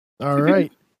All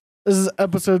right. This is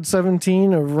episode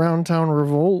 17 of Roundtown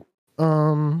Revolt.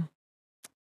 How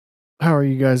are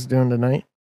you guys doing tonight?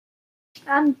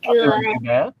 I'm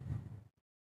good.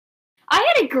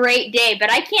 I had a great day,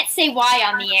 but I can't say why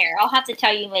on the air. I'll have to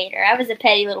tell you later. I was a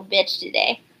petty little bitch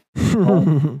today.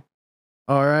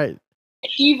 All right.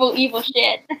 Evil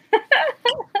shit.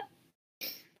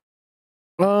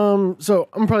 So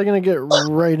I'm probably gonna get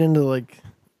right into like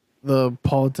the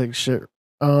politics shit.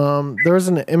 There was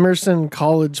an Emerson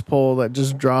College poll that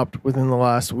just dropped within the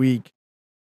last week.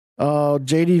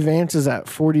 JD Vance is at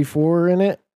 44 in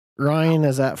it. Ryan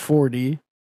is at 40.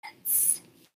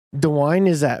 DeWine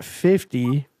is at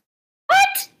 50.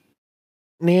 What?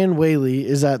 Nan Whaley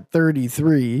is at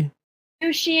 33.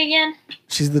 Who's she again?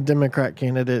 She's the Democrat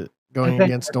candidate going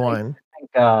against DeWine.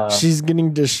 She's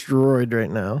getting destroyed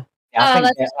right now. Yeah,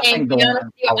 that's a shame.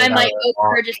 I might vote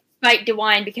for her just to spite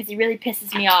DeWine because he really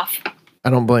pisses me off. I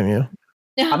don't blame you.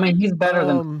 I mean, he's better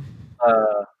than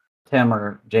Tim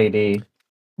or JD.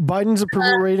 Biden's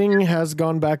approval rating has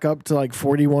gone back up to like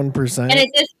 41%. And at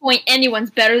this point,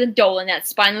 anyone's better than Dolan, that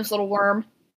spineless little worm.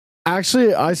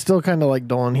 Actually, I still kind of like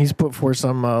Dolan. He's put forth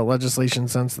some legislation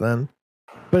since then.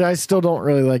 But I still don't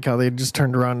really like how they just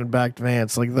turned around and backed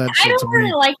Vance. Like that. I don't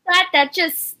really like that. That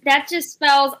just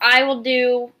spells I will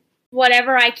do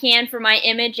whatever I can for my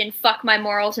image and fuck my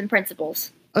morals and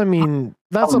principles. I mean,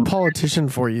 that's a politician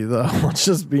for you, though. Let's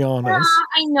just be honest.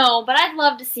 I know, but I'd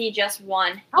love to see just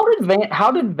one. How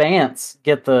did Vance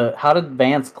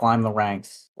climb the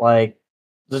ranks? Like,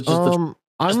 I'm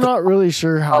not really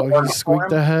sure how he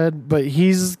squeaked ahead, but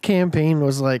his campaign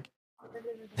was like,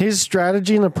 his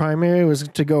strategy in the primary was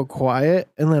to go quiet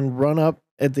and then run up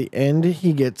at the end.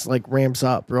 He gets like ramps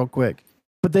up real quick,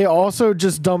 but they also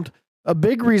just dumped. A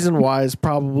big reason why is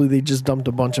probably they just dumped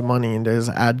a bunch of money into his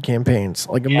ad campaigns,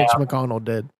 like Mitch McConnell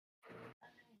did.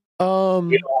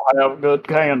 You don't have good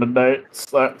candidates.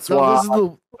 That's why I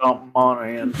dump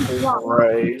money into the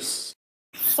race.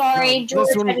 Sorry, George,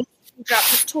 I just dropped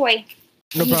his toy.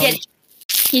 No problem.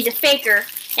 He's a faker,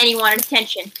 and he wanted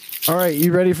attention. All right,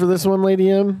 you ready for this one, Lady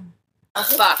M? Oh,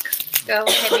 fuck. Go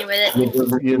hit me with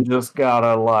it. You just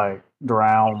gotta, like,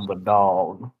 drown the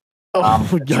dog. Oh,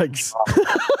 yikes.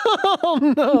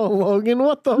 Oh, no, Logan,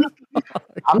 what the fuck?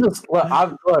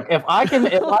 Look, if I can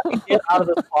get out of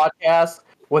this podcast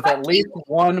with at least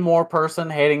one more person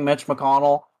hating Mitch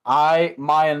McConnell,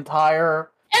 my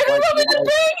entire... Everyone in the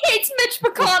brain hates Mitch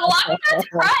McConnell. I'm going to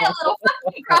cry a little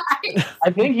fucking cry. I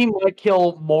think he might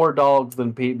kill more dogs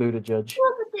than Pete Buttigieg.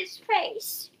 Look at his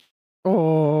face.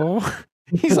 Oh...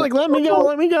 He's like, let me go.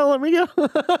 Let me play, bitch.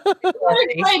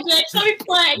 Let me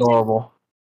play. Adorable.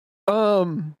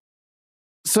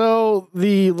 So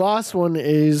the last one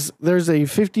is there's a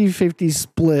 50-50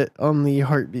 split on the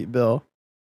heartbeat bill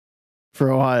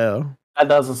for Ohio. That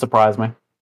doesn't surprise me.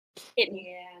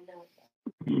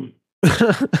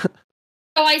 So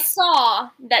I saw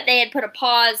that they had put a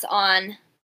pause on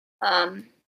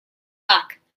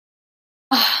fuck.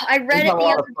 I read it the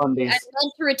other day. I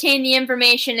went to retain the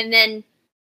information and then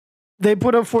they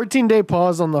put a 14-day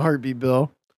pause on the heartbeat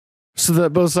bill. So that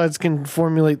both sides can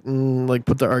formulate and like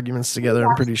put their arguments together,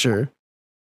 I'm pretty sure.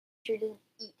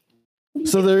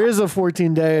 So there is a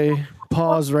 14-day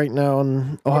pause right now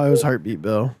on Ohio's heartbeat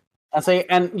bill. I say,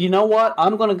 and you know what?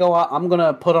 I'm gonna go out. I'm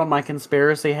gonna put on my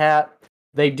conspiracy hat.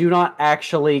 They do not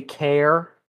actually care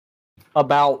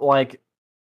about like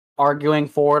arguing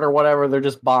for it or whatever. They're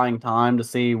just buying time to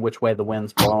see which way the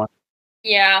wind's blowing.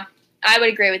 Yeah, I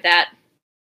would agree with that.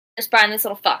 Just buying this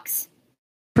little fucks.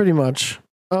 Pretty much.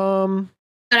 I'm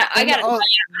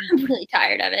really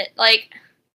tired of it. Like,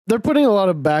 they're putting a lot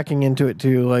of backing into it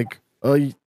too. Like,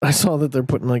 I saw that they're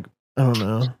putting like, I don't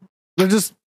know.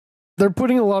 They're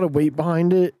putting a lot of weight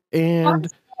behind it, and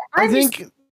I think.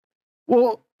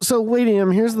 Well, so Lady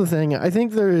M, here's the thing. I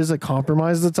think there is a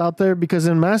compromise that's out there because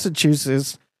in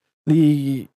Massachusetts,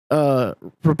 the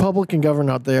Republican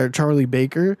governor out there, Charlie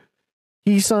Baker,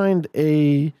 he signed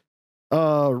a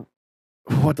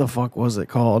what the fuck was it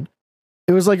called?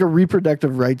 It was like a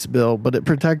reproductive rights bill, but it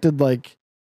protected like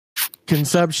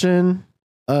conception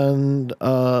and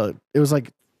it was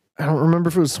like, I don't remember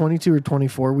if it was 22 or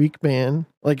 24 week ban,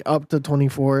 like up to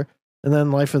 24, and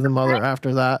then life of the mother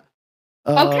after that.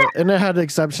 Okay. And it had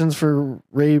exceptions for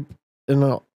rape and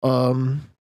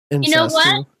incest. You know what?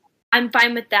 Too. I'm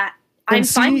fine with that. I'm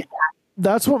fine with that.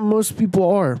 That's what most people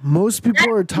are. Most people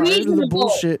are tired of the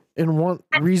bullshit and want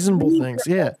reasonable things.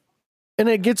 Yeah. And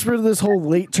it gets rid of this whole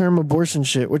late term abortion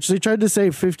shit, which they tried to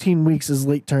say 15 weeks is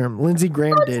late term. Lindsey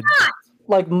Graham did.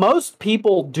 Like most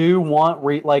people do want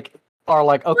are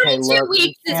like, okay, 22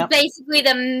 weeks is basically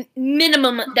the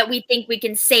minimum that we think we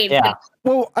can save. Yeah.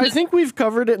 Well, I think we've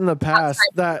covered it in the past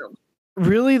that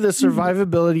really the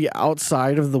survivability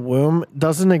outside of the womb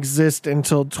doesn't exist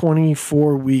until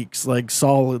 24 weeks, like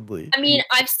solidly. I mean,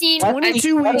 I've seen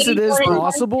 22 weeks. It is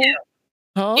possible.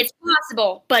 Huh? It's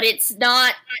possible, but it's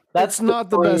not. That's not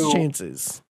the best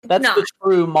chances. That's the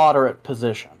true moderate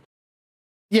position.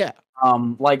 Yeah.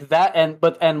 Like that,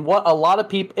 and what a lot of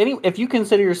people, if you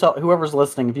consider yourself, whoever's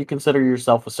listening, if you consider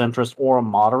yourself a centrist or a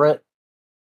moderate,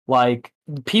 like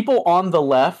people on the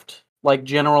left, like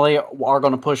generally are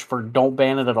going to push for don't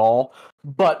ban it at all,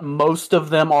 but most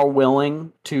of them are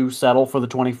willing to settle for the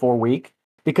 24 week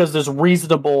because there's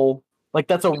reasonable, like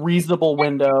that's a reasonable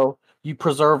window. You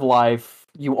preserve life.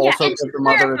 You also give the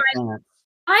mother a chance.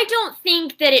 I don't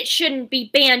think that it shouldn't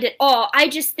be banned at all. I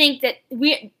just think that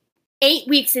 8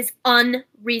 weeks is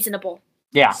unreasonable.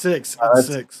 Yeah. 6.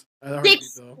 6.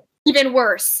 6, even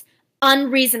worse.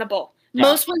 Unreasonable. Yeah.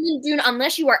 Most women do,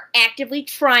 unless you are actively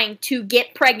trying to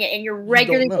get pregnant and you're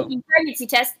regularly taking pregnancy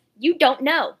tests, you don't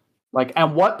know. Like,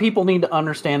 and what people need to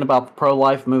understand about the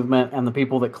pro-life movement and the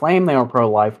people that claim they are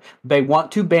pro-life, they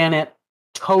want to ban it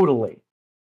totally.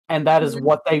 And that is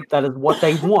what they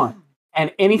want.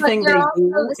 And anything they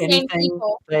do, anything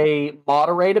they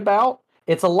moderate about,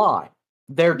 it's a lie.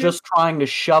 They're just trying to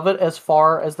shove it as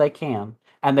far as they can,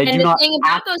 and they do not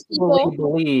actually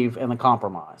believe in the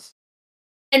compromise.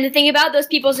 And the thing about those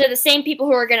people is they're the same people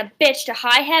who are going to bitch to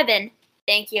high heaven.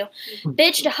 Thank you.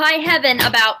 Bitch to high heaven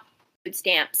about food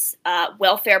stamps,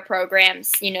 welfare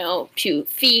programs, to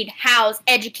feed, house,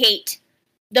 educate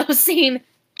those same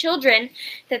children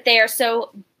that they are so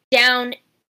down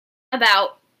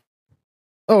about.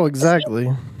 Oh,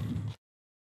 exactly.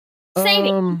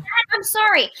 Saving. I'm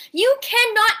sorry. You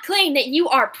cannot claim that you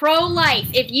are pro-life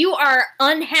if you are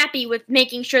unhappy with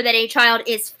making sure that a child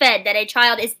is fed, that a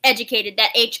child is educated,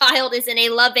 that a child is in a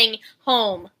loving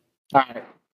home. All right.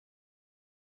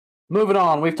 Moving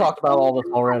on. We've talked about all this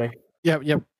already.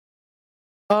 Yep.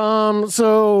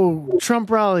 So Trump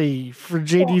rally for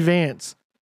JD Vance.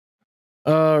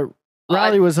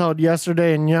 Rally was held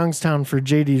yesterday in Youngstown for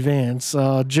JD Vance.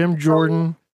 Jim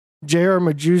Jordan, J.R.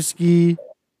 Majewski,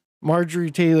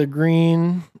 Marjorie Taylor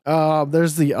Greene.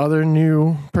 There's the other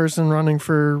new person running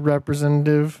for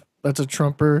representative. That's a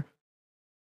Trumper.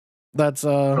 That's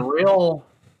a real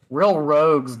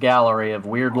rogues gallery of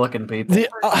weird looking people.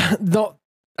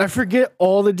 I forget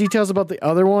all the details about the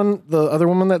other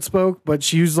woman that spoke, but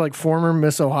she was like former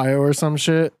Miss Ohio or some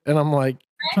shit. And I'm like,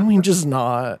 can we just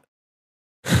not?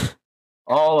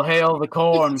 All hail the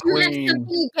corn queen.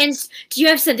 Do you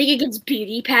have something against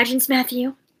beauty pageants,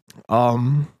 Matthew?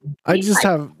 I just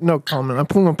have no comment. I'm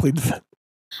pulling a plea defense.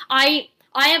 I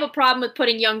have a problem with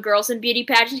putting young girls in beauty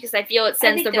pageants because I feel it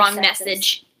sends the wrong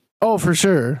message. Oh, for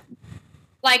sure.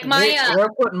 Like they're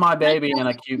putting my baby in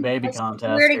a cute baby contest.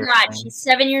 I swear to God, she's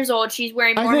 7 years old. She's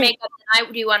wearing more makeup than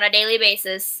I do on a daily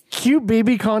basis. Cute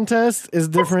baby contest is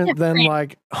different than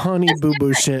like honey boo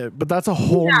boo shit, but that's a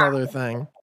whole nother thing.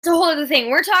 It's a whole other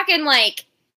thing. We're talking like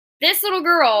this little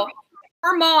girl,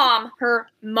 her mom or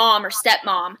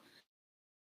stepmom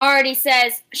already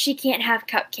says she can't have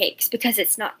cupcakes because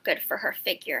it's not good for her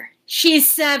figure. She's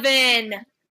 7.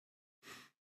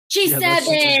 She's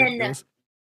 7.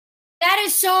 That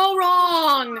is so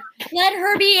wrong. Let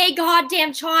her be a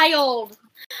goddamn child.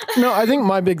 No, I think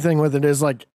my big thing with it is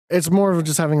like it's more of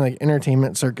just having like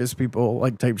entertainment circus people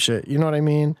like type shit. You know what I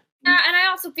mean? Yeah, and I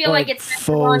also feel like it's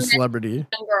full celebrity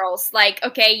girls. Like,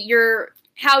 okay,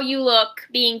 how you look,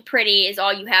 being pretty is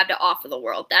all you have to offer the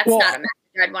world. That's not a message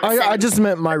I'd want to send. I just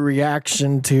meant my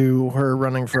reaction to her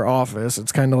running for office.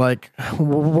 It's kind of like,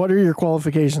 what are your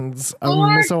qualifications?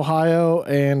 I'm Miss Ohio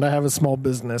and I have a small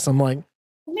business. I'm like,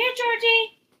 come here,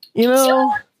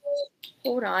 Georgie.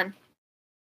 Hold on.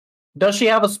 Does she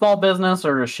have a small business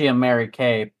or is she a Mary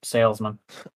Kay salesman?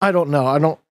 I don't know. I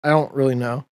don't really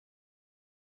know.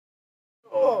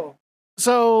 Oh.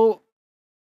 So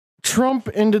Trump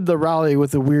ended the rally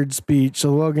with a weird speech.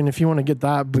 So Logan, if you want to get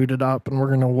that booted up and we're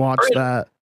going to watch that.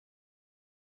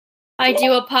 I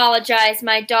do apologize.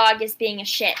 My dog is being a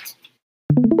shit.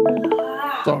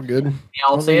 It's all good.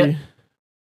 Y'all see it?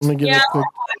 Let me get it quick.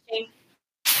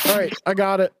 All right, I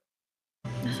got it.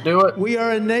 Let's do it. We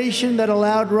are a nation that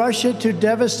allowed Russia to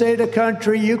devastate a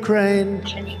country, Ukraine,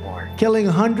 killing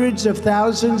hundreds of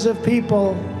thousands of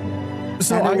people.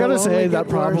 So I gotta say that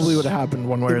probably would have happened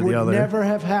one way or the other. Never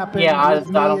have happened. Yeah, I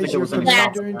don't think there was any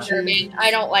disturbing.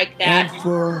 I don't like that. And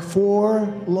for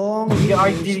 4 long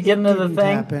years, did you get into the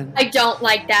thing? happen. I don't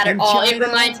like that at And all. It China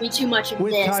reminds me too much of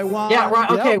with this. Taiwan. Yeah,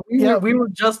 right. Okay, Yep. we were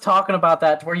just talking about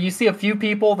that, where you see a few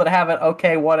people that have it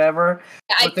okay, whatever,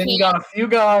 but then you got a few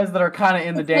guys that are kind of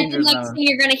in the danger The next zone. thing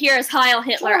you're gonna hear is Heil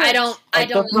Hitler. I don't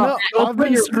No, know. I've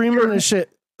been screaming this shit.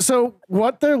 So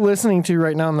what they're listening to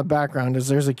right now in the background is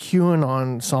there's a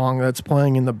QAnon song that's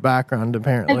playing in the background, I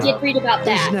apparently. did read about Who's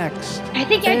that. next? I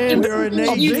think And There are a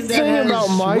nations big that thing has about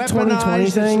my 2020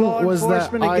 weaponized thing law was that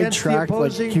enforcement I against the tracked like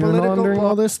opposing QAnon political during all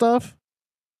party. this stuff.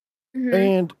 Mhm.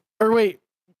 And or wait,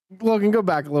 Logan, go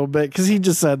back a little bit because he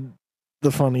just said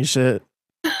the funny shit.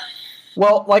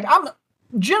 Well, like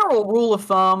general rule of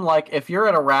thumb, like if you're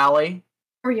at a rally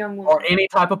or young woman. or any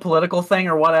type of political thing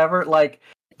or whatever, like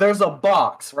there's a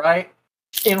box, right?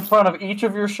 In front of each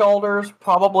of your shoulders,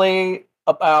 probably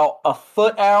about a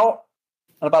foot out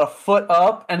and about a foot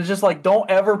up, and it's just like don't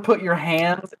ever put your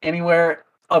hands anywhere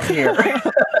up here.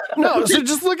 No, so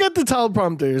just look at the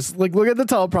teleprompters. Like look at the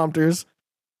teleprompters.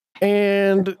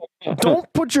 And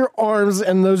don't put your arms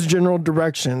in those general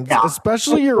directions,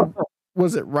 especially your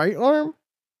was it right arm?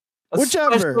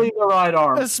 Whichever. Especially the right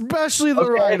arm. Especially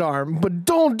the right arm, but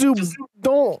don't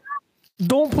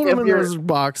put them in those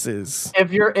boxes.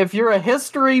 If you're a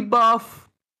history buff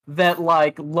that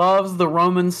like loves the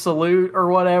Roman salute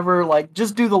or whatever, like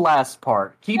just do the last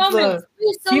part. Keep the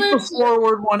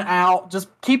forward one out. Just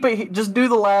do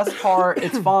the last part.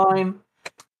 It's fine.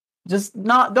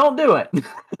 Don't do it.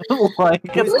 Like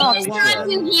it's not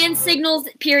do hand signals,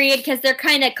 period, because they're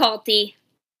kind of culty.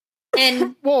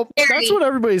 And well, that's what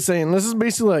everybody's saying. This is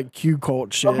basically like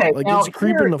Qult shit. Okay, like now it's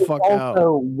creeping the fuck out.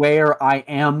 Also, where I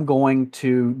am going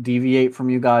to deviate from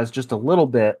you guys just a little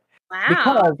bit. Wow.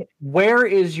 Because where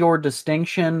is your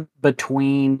distinction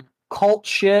between cult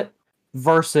shit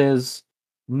versus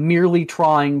merely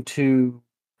trying to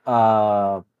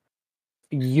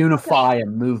unify a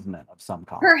movement of some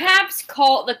kind? Perhaps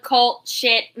the cult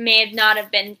shit may not have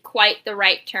been quite the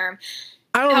right term.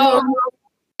 I don't know.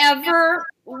 However,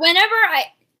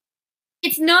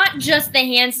 it's not just the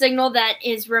hand signal that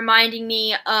is reminding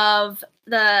me of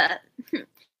the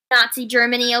Nazi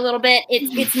Germany a little bit.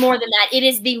 It's more than that. It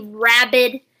is the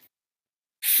rabid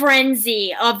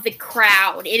frenzy of the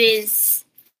crowd. It is.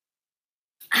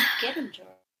 Get him, George.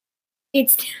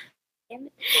 It's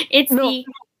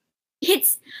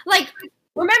like,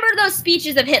 remember those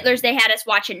speeches of Hitler's they had us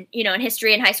watching, in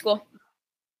history in high school?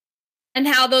 And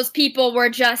how those people were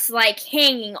just like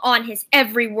hanging on his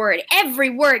every word. Every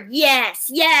word,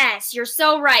 yes, you're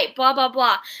so right, blah, blah,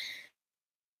 blah.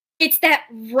 It's that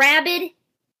rabid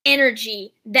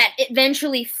energy that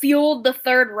eventually fueled the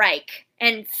Third Reich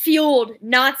and fueled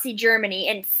Nazi Germany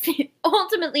and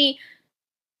ultimately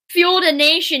fueled a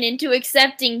nation into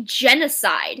accepting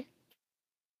genocide.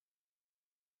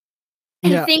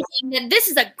 And thinking that this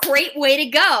is a great way to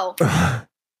go.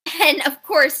 And of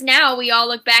course, now we all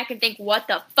look back and think, what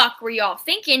the fuck were y'all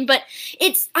thinking? But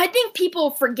I think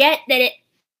people forget that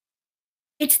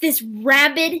it's this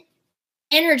rabid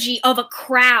energy of a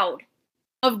crowd,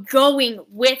 of going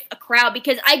with a crowd.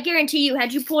 Because I guarantee you,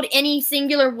 had you pulled any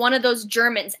singular one of those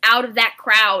Germans out of that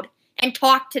crowd and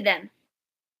talked to them,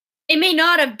 they may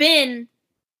not have been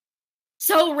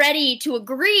so ready to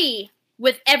agree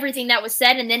with everything that was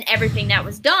said and then everything that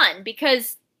was done,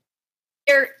 because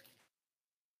the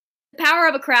power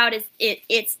of a crowd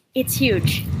it's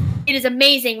huge. It is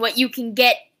amazing what you can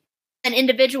get an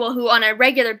individual who on a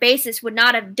regular basis would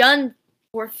not have done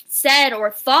or said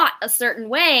or thought a certain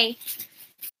way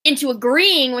into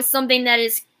agreeing with something that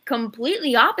is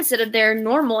completely opposite of their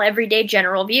normal everyday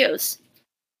general views.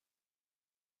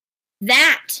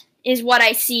 That is what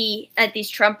I see at these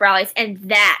Trump rallies, and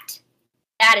that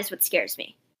is what scares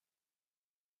me.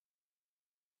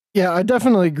 Yeah, I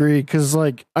definitely agree, because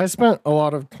like I spent a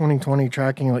lot of 2020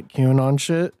 tracking like QAnon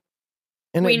shit,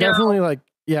 and definitely like,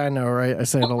 yeah, I know, right? I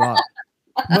say it a lot,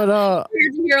 but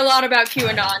you hear a lot about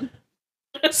QAnon.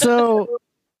 So,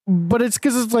 but it's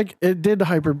because it's like it did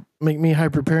make me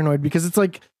hyper paranoid, because it's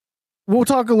like we'll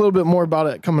talk a little bit more about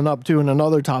it coming up too in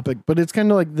another topic, but it's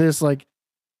kind of like this like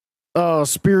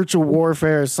spiritual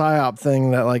warfare psyop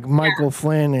thing that like Michael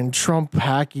Flynn and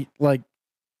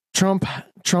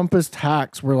Trumpist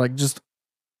hacks were like just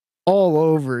all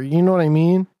over. You know what I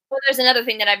mean? Well, there's another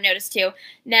thing that I've noticed too.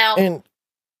 Now,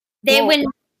 when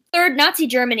Third Nazi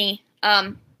Germany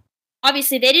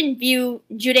obviously they didn't view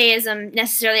Judaism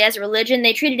necessarily as a religion.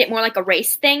 They treated it more like a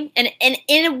race thing. And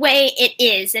in a way it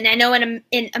is. And I know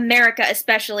in America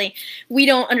especially, we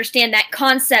don't understand that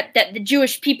concept that the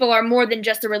Jewish people are more than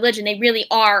just a religion. They really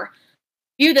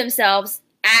view themselves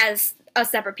as a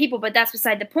separate people, but that's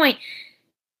beside the point.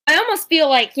 I almost feel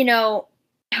like,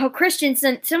 how Christians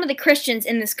and some of the Christians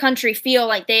in this country feel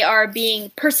like they are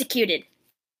being persecuted.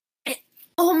 It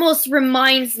almost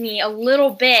reminds me a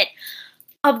little bit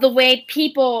of the way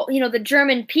people, the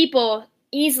German people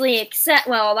easily a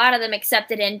lot of them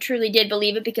accepted and truly did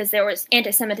believe it because there was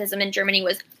anti-Semitism in Germany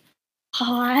was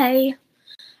high.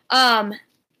 They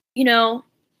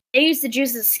used the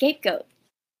Jews as a scapegoat.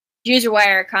 Jews are why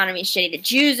our economy is shitty. The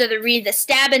Jews are the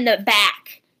stab in the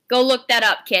back. Go look that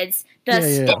up, kids.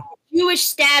 The Jewish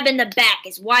stab in the back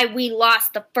is why we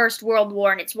lost the First World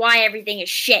War, and it's why everything is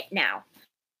shit now.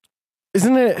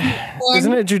 Isn't it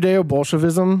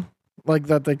Judeo-Bolshevism like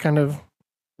that? They kind of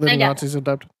the Nazis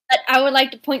adopted. But I would like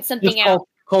to point something out.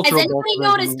 Has anybody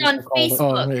noticed on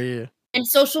Facebook and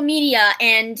social media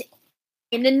and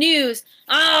in the news?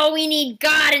 Oh, we need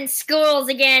God in schools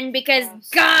again because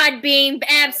God being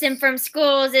absent from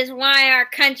schools is why our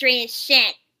country is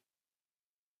shit.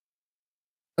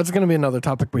 That's going to be another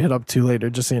topic we hit up to later,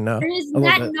 just so you know. Is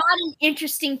that not an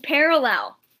interesting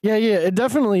parallel? Yeah, it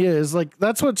definitely is. Like,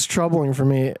 that's what's troubling for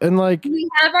me. And like, we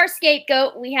have our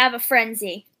scapegoat, we have a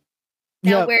frenzy.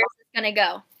 Now, where's this going to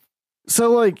go?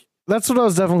 So, like, that's what I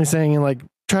was definitely saying. And like,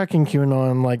 tracking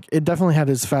QAnon, like, it definitely had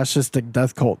his fascistic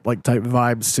death cult like type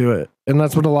vibes to it, and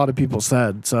that's what a lot of people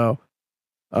said. So,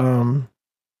 I don't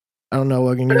know,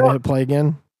 Logan, you gonna hit play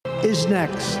again? Is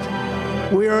next.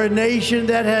 We are a nation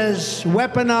that has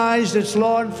weaponized its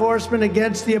law enforcement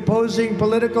against the opposing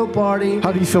political party.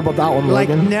 How do you feel about that one, like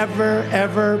Logan? never,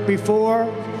 ever before.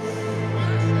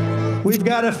 We've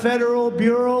got a federal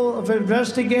bureau of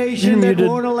investigation that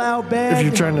won't allow bad if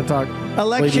you're trying to talk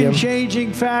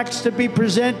election-changing facts to be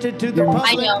presented to the public.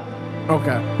 I know.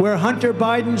 Okay. Where Hunter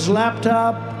Biden's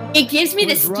laptop it gives me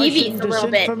the Stevie a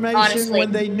little bit, honestly.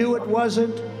 When they knew it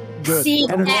wasn't. Good. See,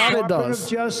 and that. it does. Of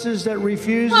Justice that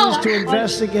refuses to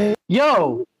investigate.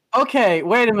 Yo, okay,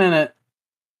 wait a minute.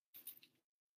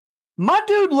 My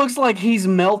dude looks like he's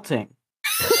melting.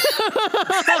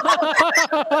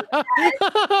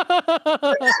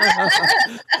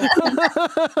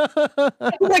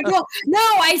 Like, no,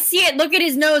 I see it. Look at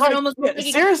his nose. Like, and almost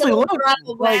seriously, look.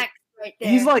 Like, right there.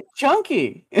 He's like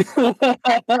chunky.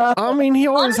 I mean, he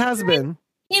always has been.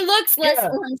 He looks less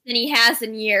orange than he has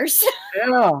in years.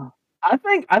 Yeah, I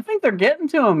think they're getting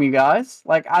to him, you guys.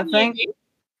 Like, I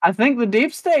think the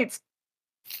deep states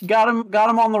got him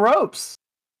on the ropes.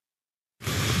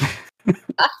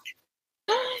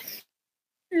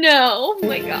 No, oh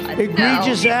my God.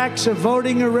 Egregious acts of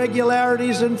voting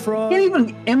irregularities and fraud. Can't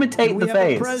even imitate the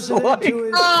face. A president who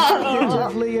is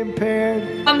cognitively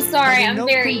impaired. I'm sorry, I'm no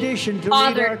very condition to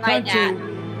bothered lead our by country,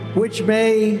 that. which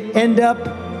may end up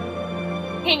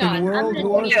Hang on, in World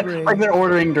War III. Like they're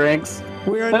ordering drinks.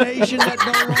 We're a nation that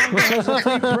no longer has a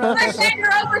free press.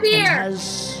 Over here.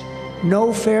 Has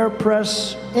no fair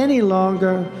press any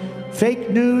longer. Fake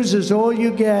news is all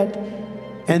you get,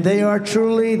 and they are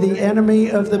truly the enemy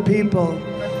of the people.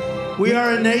 We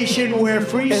are a nation where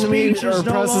free speech is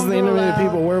no press is the enemy of the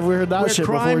people. Where have we heard that shit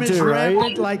before too,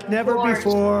 right? Like never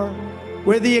before.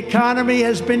 Where the economy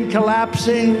has been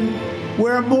collapsing.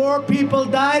 Where more people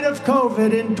died of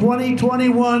COVID in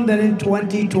 2021 than in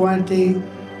 2020.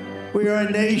 We are a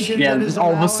nation that is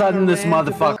all of a sudden this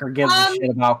motherfucker gives a shit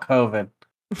about COVID.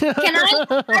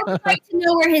 I would like to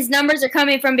know where his numbers are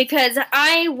coming from because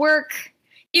I work,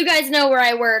 you guys know where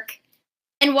I work.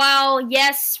 And while,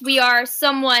 yes, we are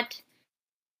somewhat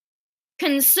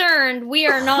concerned, we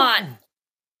are not.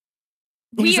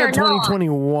 We said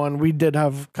 2021. We did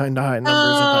have kind of high numbers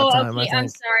at that time, okay. I'm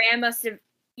sorry. I must have,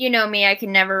 you know me, I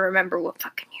can never remember what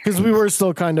fucking year. Because we were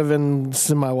still kind of in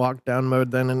semi-lockdown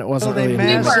mode then, and it wasn't really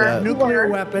a nuclear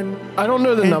weapon. I don't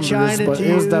know the numbers, China but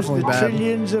it was definitely bad.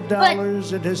 Trillions of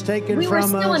dollars it has taken from us. We were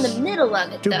still in the middle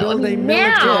of it, to build a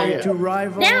military to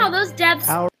rival. Now those deaths.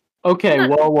 Okay,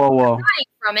 whoa.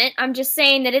 From it, I'm just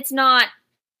saying that it's not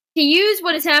to use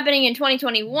what is happening in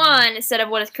 2021 instead of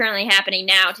what is currently happening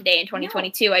now today in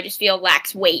 2022. I just feel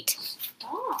lacks weight.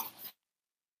 All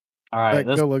right,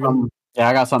 go look. Yeah,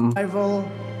 I got something. Rival,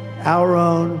 our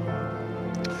own.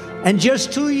 And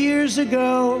just 2 years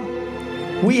ago,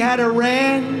 we had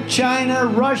Iran, China,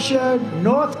 Russia,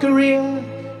 North Korea,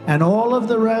 and all of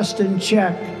the rest in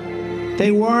check.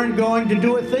 They weren't going to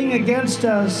do a thing against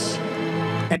us.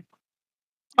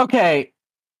 Okay.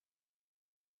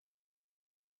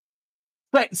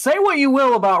 Say what you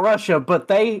will about Russia, but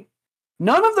they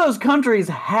none of those countries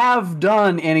have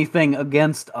done anything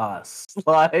against us.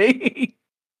 Like,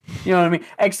 you know what I mean?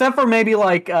 Except for maybe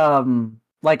like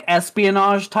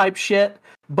espionage type shit.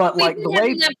 But We've like been the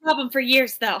having way that problem for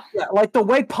years, though. yeah, like the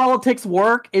way politics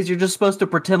work is you're just supposed to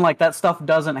pretend like that stuff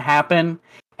doesn't happen,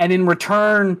 and in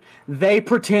return they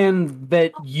pretend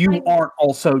that you aren't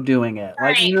also doing it.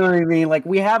 Like, you know what I mean? Like,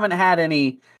 we haven't had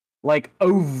any like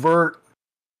overt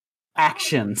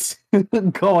actions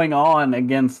going on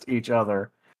against each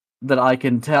other that I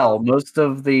can tell. Most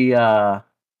of the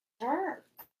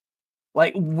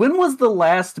like, when was the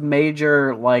last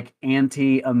major like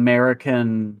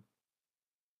anti-American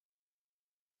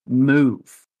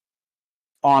move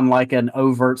on like an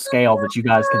overt scale that you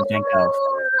guys can think of?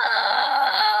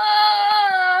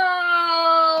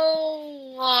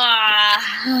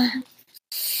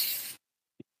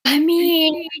 I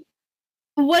mean,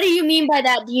 what do you mean by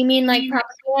that? Do you mean like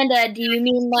propaganda? Do you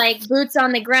mean like boots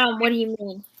on the ground? What do you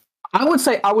mean? I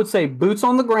would say boots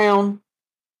on the ground,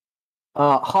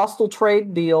 hostile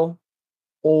trade deal,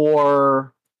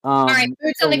 or all right,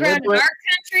 boots on the ground in our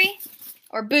country,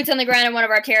 or boots on the ground in one of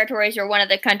our territories, or one of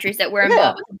the countries that we're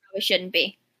involved with and probably shouldn't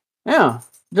be. Yeah,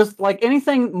 just like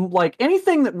anything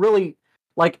that really,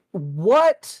 like,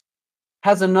 what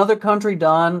has another country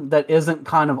done that isn't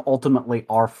kind of ultimately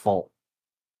our fault?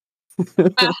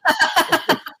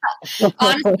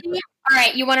 Honestly, all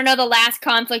right, you want to know the last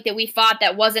conflict that we fought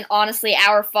that wasn't honestly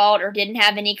our fault or didn't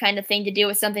have any kind of thing to do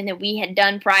with something that we had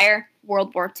done prior?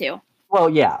 World War II. Well,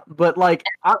 yeah, but like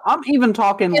I'm even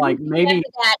talking like maybe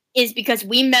that is because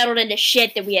we meddled into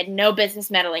shit that we had no business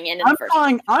meddling in.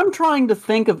 I'm trying to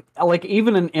think of like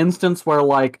even an instance where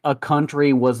like a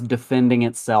country was defending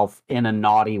itself in a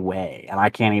naughty way, and I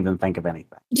can't even think of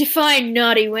anything. Define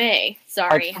naughty way.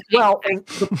 Sorry. Like, well,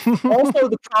 also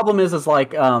the problem is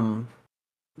like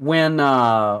when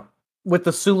with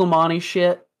the Soleimani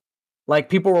shit. Like,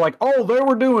 people were like, oh, they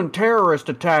were doing terrorist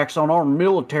attacks on our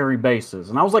military bases.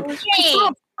 And I was like, it's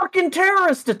not a fucking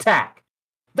terrorist attack.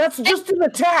 That's just an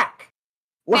attack.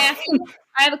 Matthew,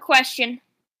 I have a question.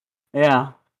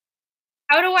 Yeah.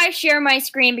 How do I share my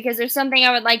screen? Because there's something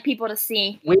I would like people to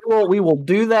see. We will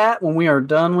do that when we are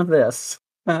done with this.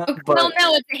 Okay, well,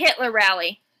 no, it's a Hitler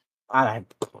rally.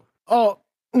 Oh,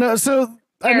 no, so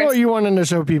I know what you wanted to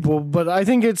show people, but I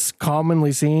think it's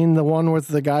commonly seen, the one with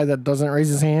the guy that doesn't raise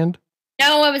his hand.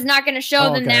 No, I was not going to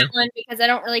show them that one because I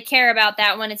don't really care about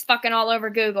that one. It's fucking all over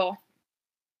Google.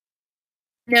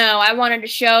 No, I wanted to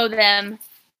show them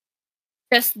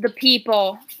just the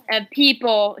people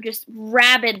just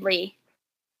rabidly.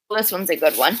 Well, this one's a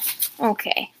good one.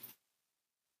 Okay.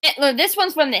 Hitler. This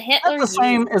one's from the Hitler. Is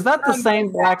that the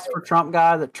same Blacks for Trump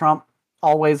guy that Trump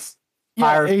always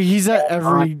hires? Yeah, he's at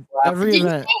every event. Did you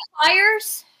say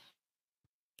hires?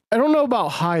 I don't know about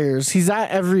hires. He's at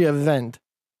every event.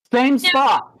 Same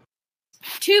spot.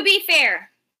 To be fair,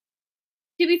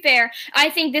 I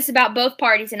think this about both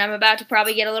parties, and I'm about to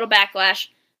probably get a little backlash.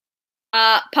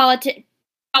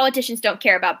 Politicians don't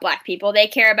care about black people. They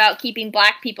care about keeping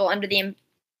black people under the,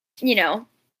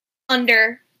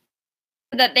 under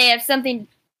that they have something.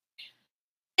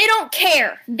 They don't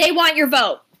care. They want your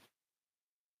vote.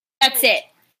 That's it.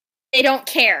 They don't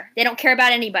care. They don't care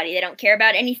about anybody. They don't care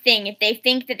about anything. If they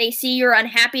think that they see you're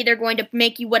unhappy, they're going to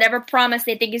make you whatever promise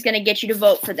they think is going to get you to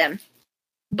vote for them.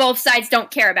 Both sides don't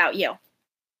care about you.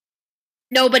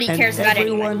 Nobody cares about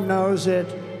anyone. Everyone knows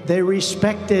it. They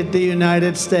respected the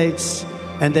United States,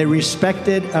 and they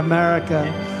respected America.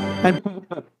 And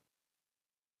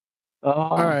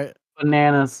all right,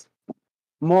 bananas.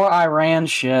 More Iran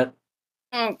shit.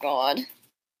 Oh, God.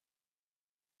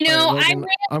 Iran's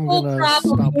whole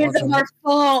problem isn't our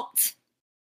fault.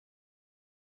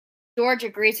 George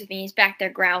agrees with me. He's back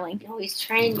there growling. No, he's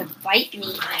trying to bite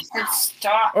me. I said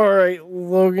stop. All right,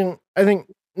 Logan. I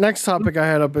think next topic I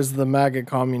had up is the MAGA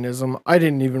communism. I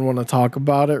didn't even want to talk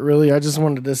about it, really. I just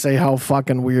wanted to say how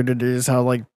fucking weird it is how,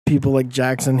 like, people like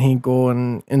Jackson Hinkle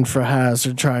and Infrahas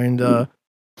are trying to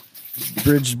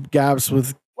bridge gaps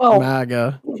with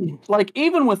MAGA. Like,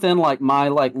 even within, like, my,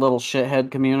 like, little shithead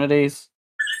communities,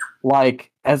 like,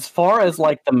 as far as,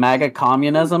 like, the MAGA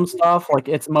communism stuff, like,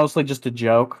 it's mostly just a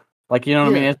joke. Like, you know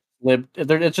what I mean?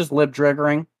 It's just lib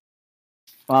triggering.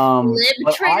 Lib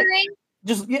triggering?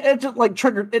 It just like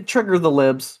triggered the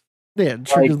libs. Yeah, it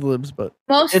triggers the libs, but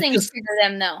most things trigger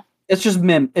them though. It's just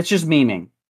memeing.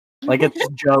 Like, it's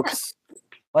just jokes.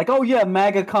 Like, oh yeah,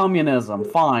 MAGA communism.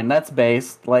 Fine, that's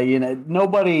based. Like,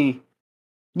 nobody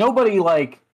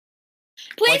like.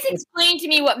 Please explain to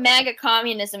me what MAGA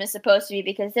communism is supposed to be,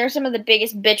 because they're some of the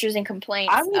biggest bitches and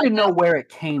complaints. I don't even know where it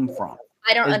came from.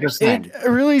 I don't understand. It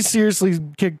really seriously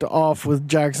kicked off with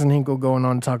Jackson Hinkle going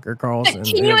on Tucker Carlson.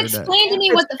 Can you explain to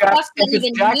me what the fuck that even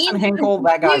means? Jackson Hinkle,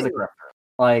 that guy's a grifter.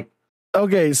 Like,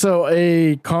 okay, so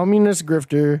a communist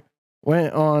grifter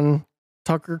went on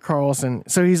Tucker Carlson.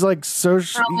 So he's like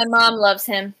social. Oh, my mom loves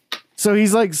him. So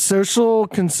he's like social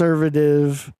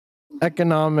conservative,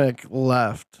 economic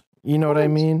left. You know what I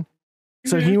mean?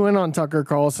 So he went on Tucker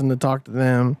Carlson to talk to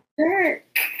them.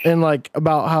 And like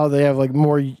about how they have like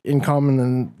more in common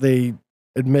than they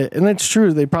admit. And that's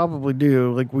true. They probably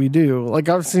do. Like we do. Like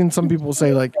I've seen some people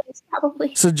say like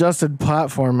suggested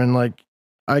platform, and like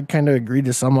I kind of agree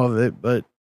to some of it, but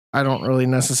I don't really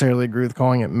necessarily agree with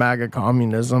calling it MAGA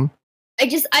communism. I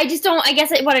just don't, I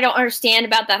guess what I don't understand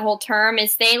about that whole term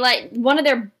is they like, one of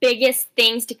their biggest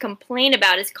things to complain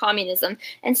about is communism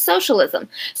and socialism.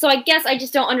 So I guess I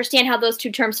just don't understand how those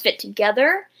two terms fit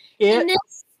together in this.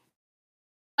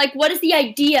 Like, what is the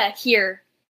idea here?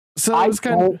 So I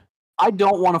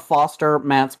don't want to foster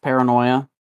Matt's paranoia.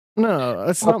 No,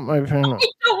 that's not my paranoia.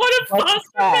 I don't want to foster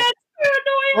Matt's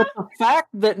paranoia. But the fact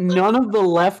that none of the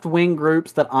left-wing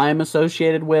groups that I'm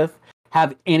associated with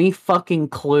have any fucking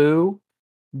clue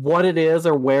what it is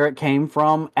or where it came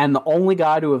from, and the only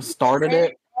guy to have started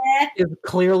it is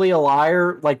clearly a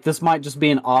liar. Like, this might just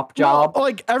be an op job. Well,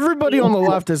 like, everybody on the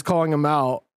left is calling him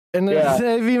out. And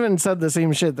they've even said the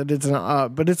same shit, that it's an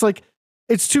op. But it's like,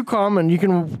 it's too common. You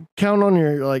can count on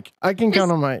your, like, I can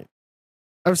count on my...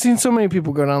 I've seen so many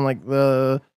people go down, like,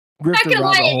 the grifter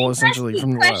rabbit hole, essentially,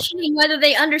 from the left. Questioning whether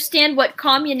they understand what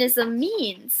communism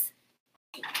means.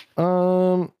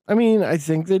 I mean, I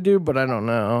think they do, but I don't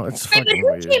know. It's fucking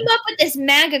weird. Who came up with this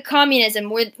MAGA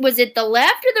communism? Was it the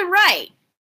left or the right?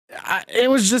 It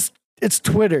was just, it's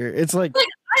Twitter. It's like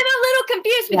I'm a little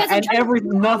confused because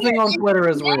nothing on Twitter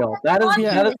is real. That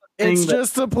is it's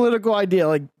just a political idea.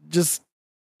 Like, just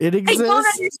it exists. I don't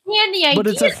understand the idea, but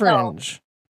it's a fringe. Though.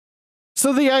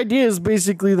 So the idea is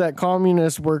basically that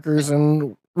communist workers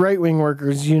and right-wing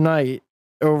workers unite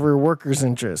over workers'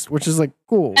 interests, which is like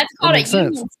cool. That's called a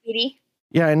union, sweetie.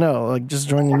 Yeah, I know. Like, just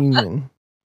join the union.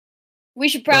 We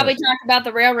should probably talk about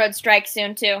the railroad strike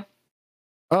soon too.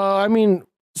 I mean,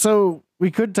 so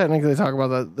we could technically talk about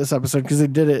that this episode because they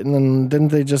did it, and then didn't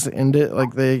they just end it?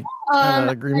 Like they had an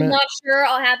agreement. I'm not sure.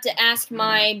 I'll have to ask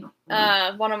my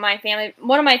one of my family.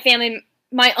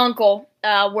 My uncle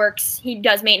works. He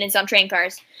does maintenance on train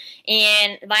cars,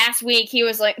 and last week he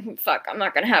was like, "Fuck, I'm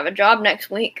not gonna have a job next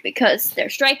week because they're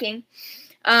striking."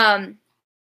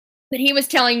 But he was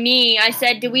telling me. I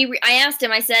said, I asked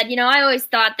him. I said, I always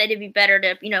thought that it'd be better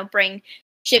to, bring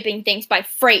shipping things by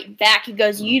freight back. He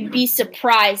goes, you'd be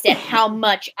surprised at how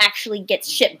much actually gets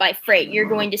shipped by freight. You're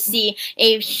going to see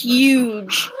a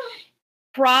huge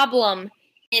problem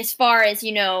as far as,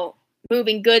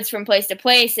 moving goods from place to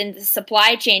place, and the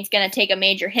supply chain's going to take a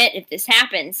major hit if this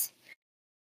happens.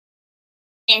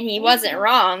 And he wasn't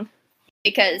wrong,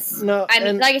 because, like I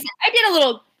said, I did a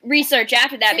little research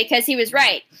after that because he was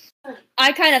right.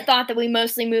 I kind of thought that we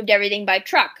mostly moved everything by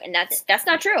truck, and that's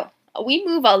not true. We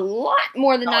move a lot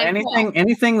more than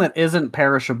anything that isn't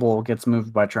perishable gets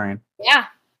moved by train. Yeah,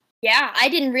 I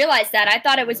didn't realize that. I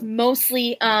thought it was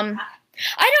mostly. I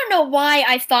don't know why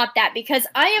I thought that, because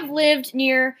I have lived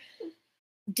near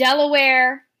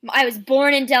Delaware. I was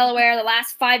born in Delaware. The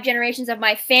last 5 generations of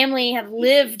my family have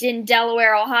lived in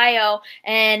Delaware, Ohio.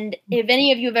 And if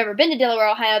any of you have ever been to Delaware,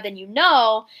 Ohio, then you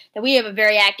know that we have a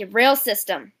very active rail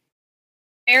system.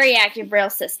 Very active rail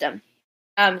system.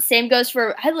 Same goes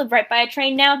for, I live right by a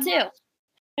train now, too.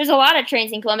 There's a lot of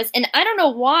trains in Columbus. And I don't know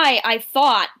why I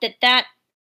thought that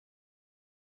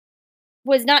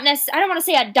was not necessarily, I don't want to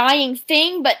say a dying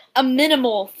thing, but a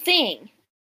minimal thing.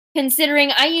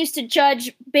 Considering I used to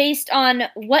judge based on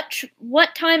what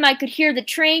time I could hear the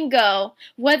train go,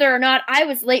 whether or not I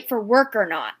was late for work or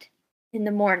not in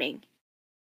the morning.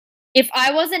 If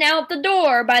I wasn't out the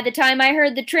door by the time I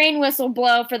heard the train whistle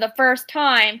blow for the first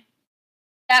time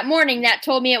that morning, that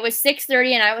told me it was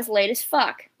 6:30 and I was late as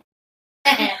fuck.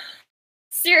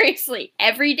 Seriously,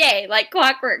 every day, like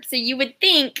clockwork. So you would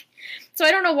think, so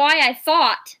I don't know why I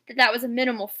thought that was a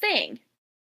minimal thing.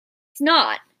 It's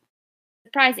not.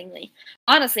 Surprisingly.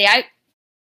 Honestly,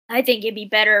 I think it'd be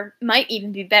better, might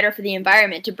even be better for the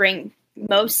environment to bring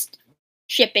most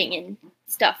shipping and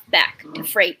stuff back to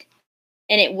freight.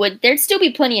 And there'd still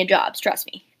be plenty of jobs, trust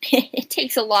me. It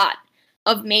takes a lot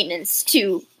of maintenance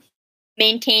to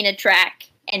maintain a track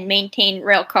and maintain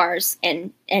rail cars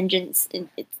and engines.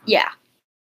 Yeah.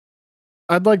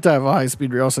 I'd like to have a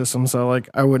high-speed rail system, so like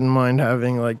I wouldn't mind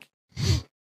having like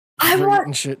freight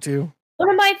and shit too. One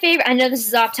of my favorite, I know this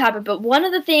is off topic, but one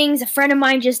of the things a friend of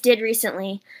mine just did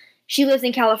recently, She lives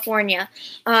in California.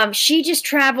 She just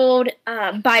traveled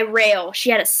by rail. She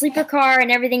had a sleeper car and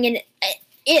everything, and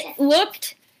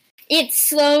it's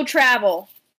slow travel.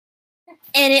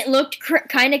 And it looked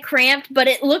kind of cramped, but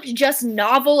it looked just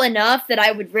novel enough that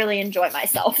I would really enjoy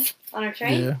myself. On a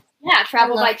train? Yeah,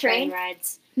 travel by train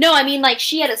rides. No, I mean, like,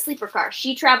 she had a sleeper car.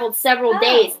 She traveled several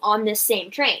days on this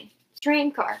same train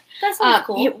car. That sounds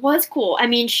cool. It was cool. I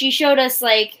mean, she showed us,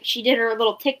 like, she did her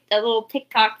little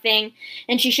TikTok thing,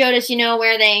 and she showed us,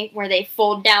 where they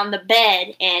fold down the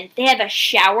bed, and they have a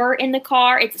shower in the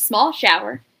car. It's a small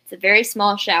shower. It's a very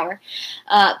small shower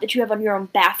that you have on your own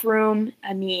bathroom.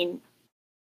 I mean,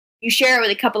 you share it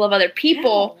with a couple of other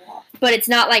people, but it's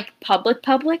not like public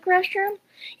restroom.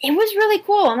 It was really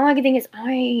cool. And all I can think is,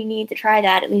 I need to try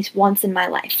that at least once in my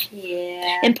life.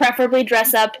 Yeah. And preferably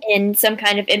dress up in some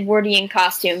kind of Edwardian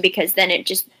costume, because then it'd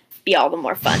just be all the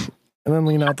more fun. And then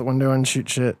lean out the window and shoot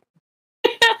shit.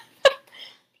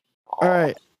 All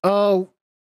right.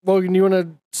 Logan, you want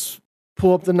to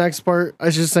pull up the next part? I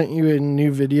just sent you a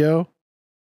new video.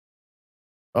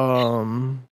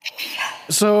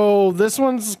 So this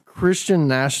one's Christian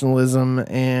nationalism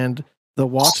and the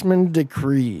Watchman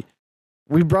Decree.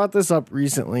 We brought this up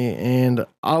recently, and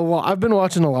I've been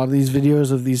watching a lot of these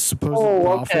videos of these supposed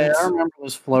prophets. Okay, I remember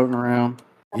this floating around.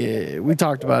 Yeah, we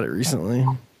talked about it recently.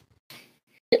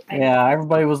 Yeah,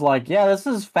 everybody was like, "Yeah, this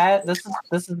is fat. This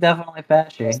is definitely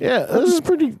fascist." Yeah, this is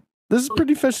pretty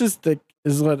fascistic,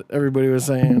 is what everybody was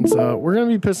saying. So we're gonna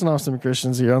be pissing off some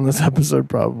Christians here on this episode,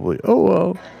 probably. Oh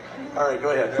well. All right,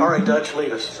 go ahead. All right, Dutch,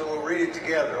 lead us. So we'll read it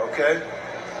together, okay?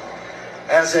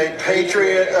 As a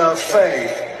patriot of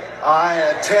faith, I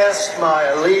attest my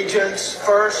allegiance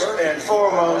first and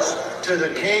foremost to the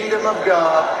kingdom of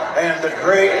God and the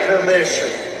Great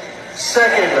Commission.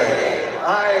 Secondly,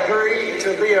 I agree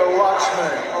to be a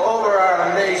watchman over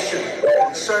our nation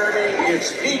concerning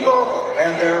its people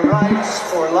and their rights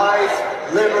for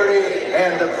life, liberty,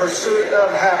 and the pursuit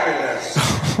of happiness.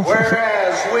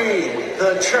 Whereas we,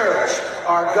 the church,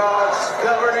 are God's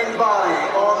governing body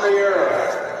on the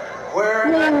earth.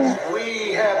 Whereas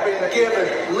we have been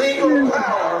given legal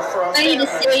power from I need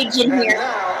a stage in here.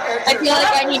 I feel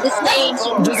like I need a stage.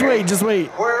 Just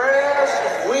wait. Whereas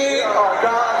we are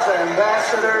God's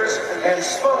ambassadors and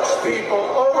spokespeople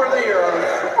over the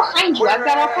earth. Behind you, I've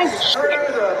got all kinds of Through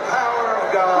shit. the power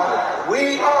of God,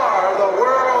 we are the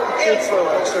world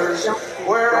influencers.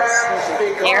 Whereas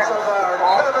because of our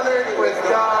covenant with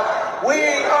God, we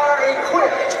are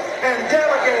equipped and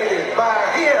delegated by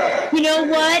Him. You know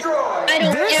what? I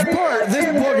don't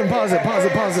Logan, pause it.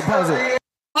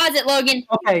 Pause it, Logan.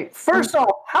 Okay, first off,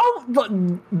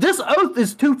 this oath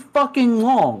is too fucking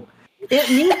long. It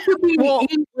needs to be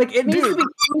it needs to be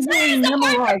easily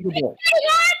memorizable.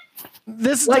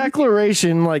 This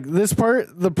declaration, this part,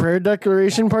 the prayer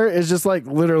declaration part, is just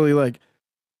literally like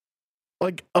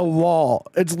a law.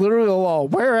 It's literally a law.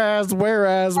 Whereas.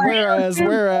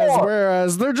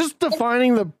 They're just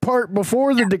defining the part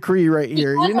before the decree right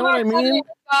here. You know what I mean?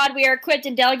 God, we are equipped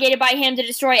and delegated by Him to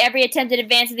destroy every attempted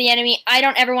advance of the enemy. I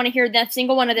don't ever want to hear that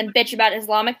single one of them bitch about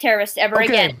Islamic terrorists ever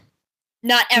again.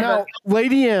 Not ever. Now,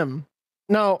 Lady M.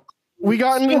 Now, we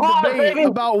got into a debate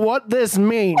about what this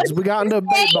means.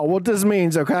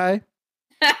 Okay?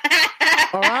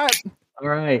 All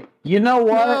right. You know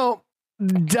what? Now,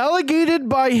 delegated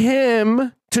by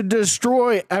Him to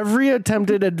destroy every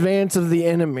attempted advance of the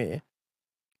enemy.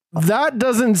 That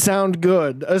doesn't sound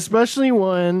good, especially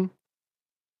when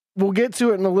we'll get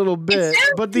to it in a little bit.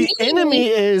 But the enemy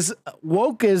is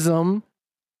wokeism,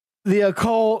 the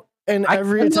occult, and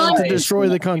every attempt to destroy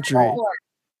the country.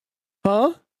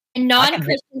 Huh? And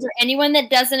non-Christians or anyone that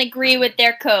doesn't agree with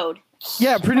their code.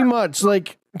 Yeah, pretty much. To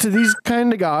these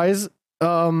kind of guys,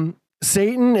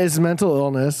 Satan is mental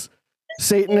illness.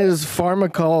 Satan is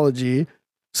pharmacology.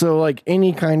 So,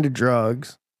 any kind of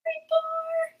drugs.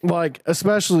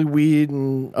 Especially weed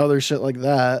and other shit like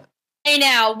that. Hey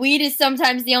now, weed is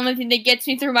sometimes the only thing that gets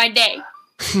me through my day.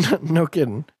 No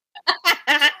kidding.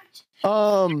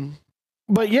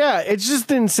 But yeah, it's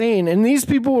just insane. And these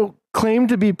people claim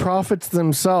to be prophets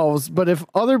themselves, but if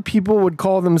other people would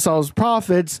call themselves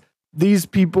prophets, these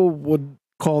people would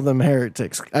call them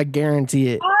heretics. I guarantee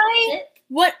it.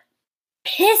 What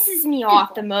pisses me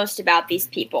off the most about these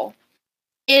people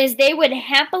is they would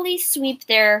happily sweep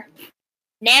their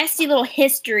nasty little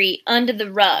history under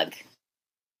the rug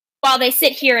while they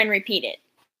sit here and repeat it.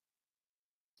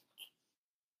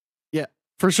 Yeah,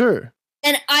 for sure.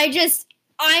 And I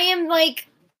am like,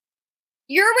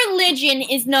 your religion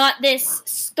is not this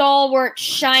stalwart,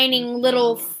 shining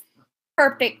little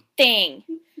perfect thing.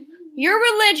 Your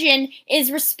religion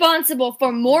is responsible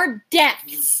for more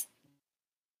deaths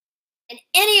than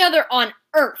any other on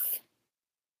earth.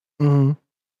 Mm-hmm.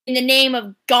 In the name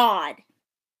of God.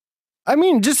 I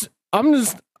mean, I'm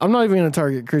not even going to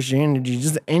target Christianity.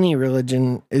 Just any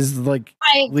religion is like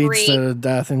leads to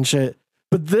death and shit.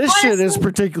 But this shit is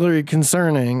particularly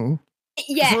concerning.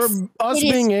 Yes. For us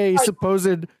being a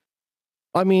supposed,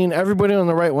 I mean, everybody on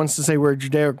the right wants to say we're a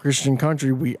Judeo-Christian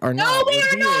country. We are not. No, we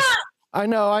are not.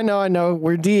 I know.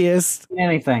 We're deists.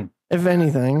 Anything. If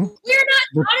anything. We're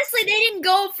not. Honestly, they didn't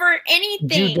go for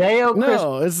anything.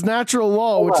 No, it's natural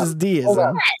law, which is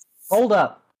deism. Hold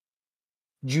up.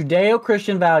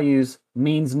 Judeo-Christian values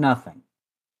means nothing.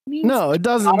 No, it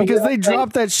doesn't, because they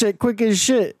dropped that shit quick as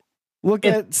shit. Look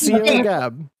at CO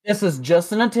Gab. This is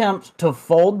just an attempt to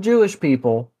fold Jewish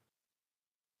people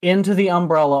into the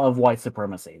umbrella of white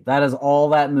supremacy. That is all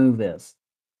that move is.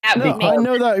 No, I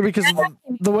know that because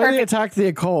the way they attack the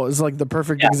occult is like the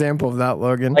perfect example of that,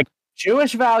 Logan. Like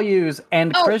Jewish values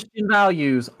and Christian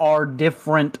values are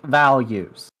different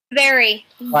values. Very.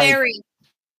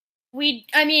 We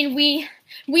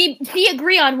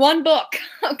agree on one book.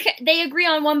 Okay, they agree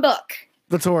on one book.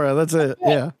 The Torah, that's it.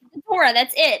 Yeah. The Torah,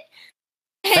 that's it.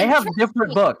 They have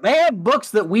different books. They have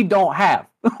books that we don't have.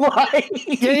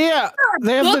 Yeah.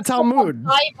 They have the Talmud.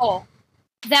 Bible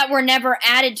that were never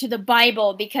added to the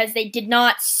Bible because they did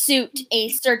not suit a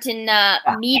certain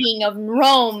meeting of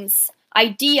Rome's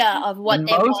idea of what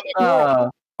they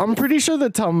wanted. I'm pretty sure the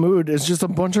Talmud is just a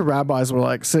bunch of rabbis were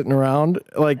like sitting around,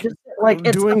 like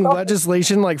doing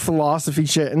legislation, like philosophy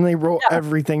shit, and they wrote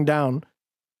everything down.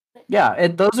 Yeah,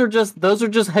 those are just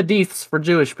hadiths for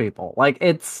Jewish people. Like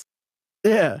it's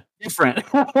different.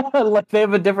 Like they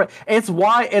have a different. It's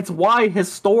why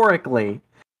historically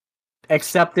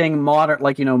accepting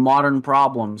modern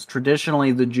problems.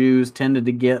 Traditionally, the Jews tended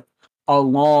to get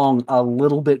along a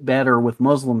little bit better with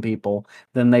Muslim people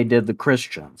than they did the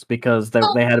Christians because they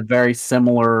had a very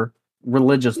similar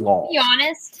religious law. To be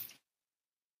honest,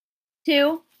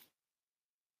 too,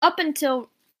 up until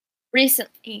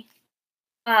recently,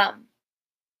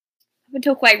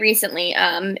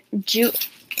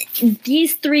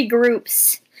 these three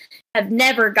groups have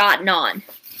never gotten on.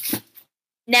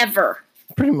 Never.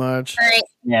 Pretty much. All right.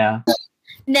 Yeah.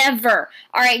 Never.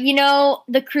 All right. You know,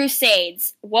 the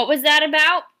Crusades. What was that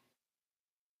about?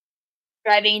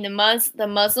 Driving the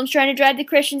Muslims trying to drive the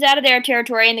Christians out of their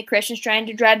territory, and the Christians trying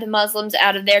to drive the Muslims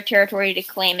out of their territory to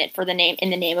claim it in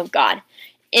the name of God.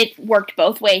 It worked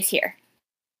both ways here.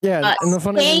 Yeah, and the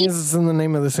funny thing is, it's in the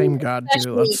name of the same God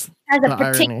too. That's the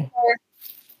irony.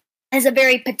 Has a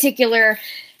very particular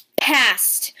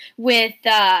past with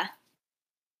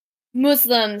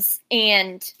Muslims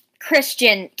and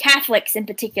Catholics in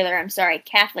particular,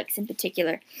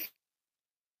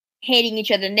 hating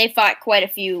each other, and they fought quite a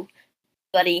few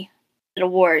bloody little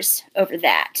wars over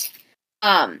that.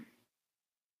 And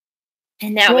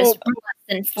that was less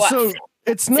than so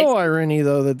it's no irony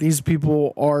though that these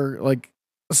people are like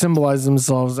symbolize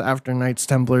themselves after Knights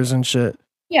Templars and shit.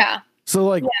 Yeah.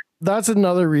 So that's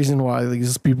another reason why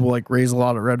these people like raise a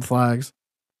lot of red flags.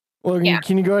 Logan,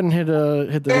 can you go ahead and hit the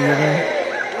video again?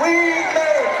 We make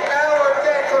our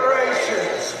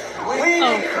declarations. We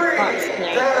decree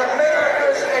that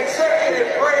America's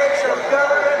executive branch of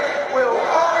government will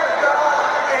honor God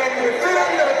and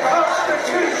defend the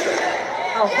Constitution.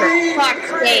 We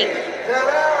decree that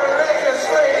our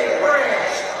legislative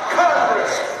branch,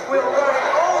 Congress, will write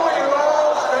only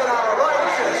laws that are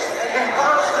righteous and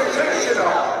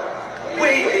constitutional.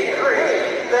 We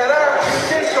decree that our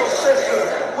judicial system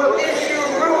will issue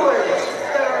rulings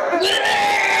that are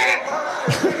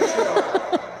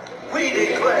constitutional. We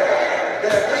declare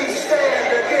that we stand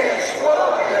against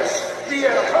wokeness, the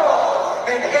occult,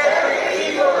 and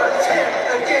every evil attempt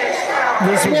against our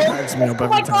This one cracks me up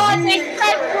every time. They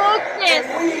said wokeness.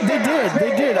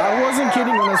 They did. I wasn't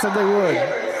kidding when I said they would.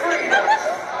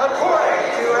 According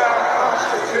to our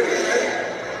Constitution,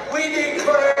 we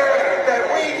declare that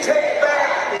we take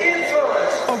back the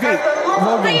influence. Okay,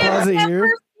 Logan, pause it here.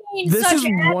 This is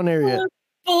one area.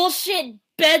 Bullshit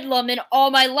bedlam in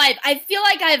all my life. I feel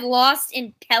like I've lost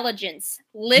intelligence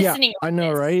listening. Yeah, I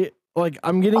know, right? Like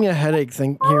I'm getting a headache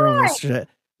hearing this shit.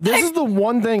 This is the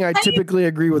one thing I typically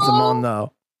agree with them on,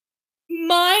 though.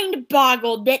 Mind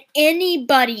boggled that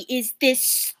anybody is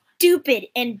this stupid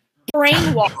and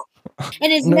brainwashed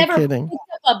and has never picked up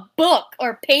a book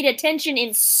or paid attention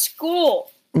in school.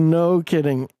 No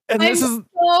kidding. And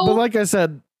but like I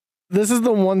said, this is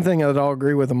the one thing that I'll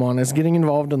agree with them on is getting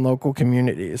involved in local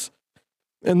communities.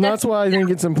 And that's why I think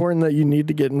it's important that you need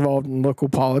to get involved in local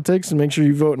politics and make sure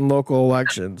you vote in local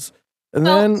elections. And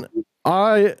then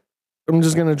I'm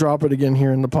just going to drop it again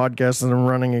here in the podcast that I'm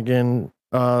running again,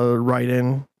 write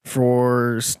in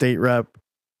for state rep.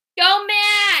 Go,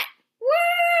 Matt!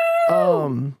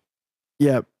 Woo!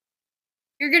 Yep.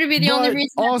 You're gonna be the only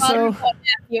reason I also,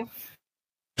 Matthew.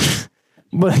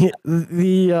 But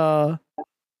the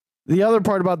other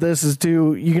part about this is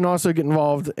too, you can also get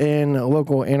involved in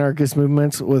local anarchist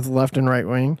movements with left and right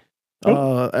wing.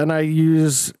 And I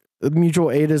use mutual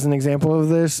aid as an example of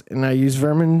this, and I use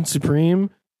Vermin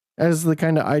Supreme as the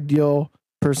kind of ideal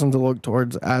person to look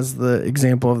towards as the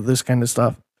example of this kind of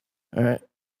stuff. All right.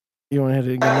 You want to hit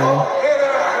it again? In our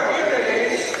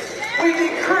communities, we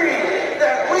decree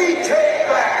that we take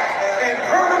back and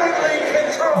permanently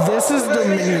control. This is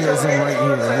dominionism right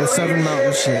here, the Seven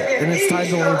Mountain shit, and it's tied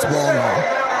to Lance Wall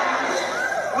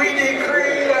now. We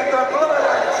decree that the blood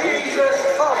of Jesus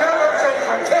covers and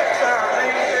protects our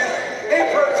nation.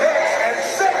 It protects and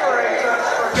separates us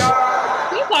from God.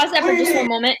 Can you pause that for just one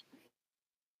moment?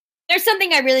 There's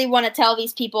something I really want to tell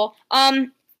these people.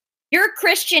 Your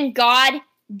Christian God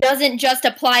doesn't just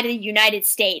apply to the United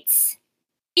States.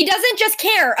 He doesn't just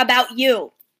care about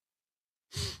you.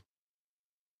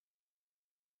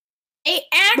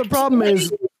 The problem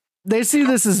is, they see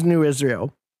this as New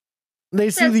Israel. They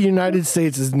see the United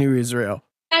States as New Israel.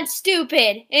 That's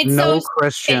stupid. It's no so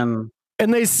Christian.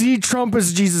 And they see Trump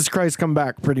as Jesus Christ come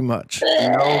back, pretty much.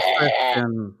 No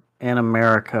Christian in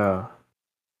America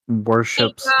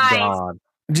worships God.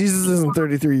 Jesus isn't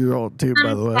 33-year-old too,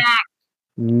 by the way.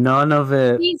 None of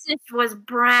it Jesus was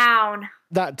brown.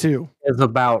 That too is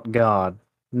about God.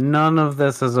 None of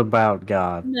this is about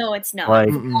God. No, it's not. Like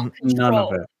It's none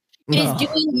of it. Is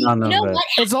doing None of it.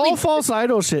 It's all false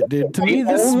idol shit, dude. To me,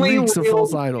 this reeks of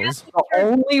false idols. The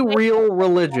only real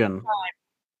religion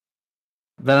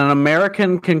that an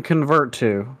American can convert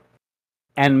to,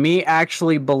 and me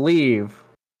actually believe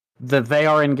that they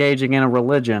are engaging in a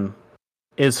religion,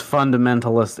 is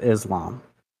fundamentalist Islam.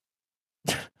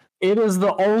 It is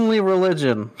the only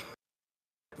religion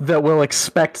that will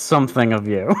expect something of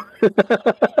you.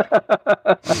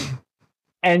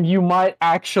 And you might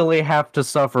actually have to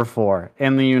suffer for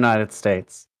in the United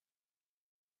States.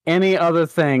 Any other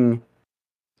thing,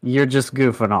 you're just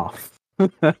goofing off.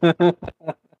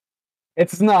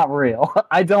 It's not real.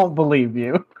 I don't believe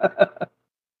you.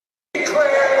 Declare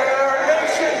that our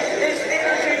nation is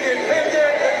energy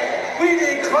dependent. We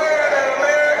declare that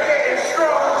America is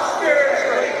strong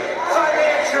spiritually,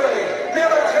 financially,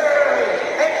 militarily,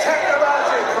 and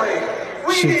technologically.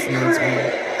 We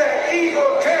decree that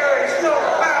evil carries no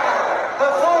power,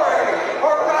 authority,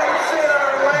 or rights in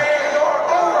our land or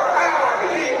over our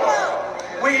people.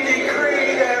 We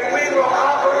decree that we will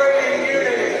operate in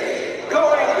unity,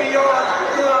 going beyond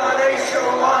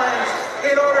denominational lines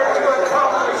in order to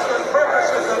accomplish the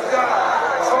purposes of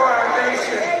God for our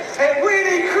nation. And we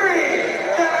decree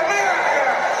that America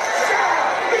shall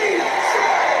be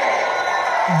saved.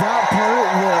 That part,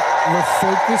 the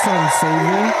focus on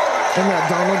saving, and that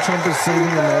Donald Trump is saving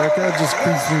America, just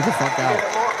creeps me the fuck out.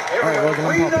 All right, look,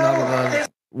 I'm popping out of the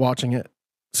watching it,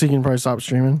 so you can probably stop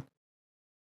streaming.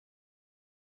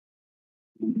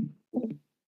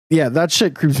 Yeah, that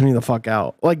shit creeps me the fuck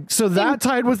out. Like, so that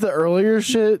tied with the earlier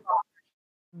shit,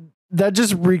 that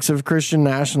just reeks of Christian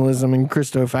nationalism and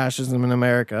Christo-fascism in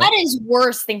America. That is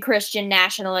worse than Christian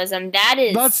nationalism.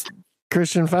 That's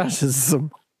Christian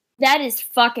fascism. That is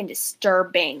fucking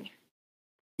disturbing.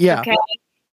 Yeah. Okay.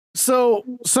 So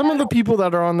some of the people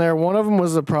that are on there, one of them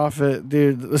was a prophet,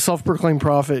 dude, the self-proclaimed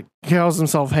prophet. He calls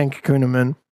himself Hank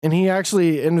Kuhneman. And he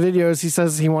actually, in videos, he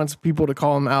says he wants people to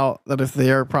call him out, that if they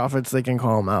are prophets, they can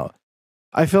call him out.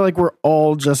 I feel like we're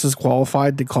all just as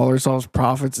qualified to call ourselves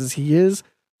prophets as he is.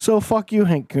 So fuck you,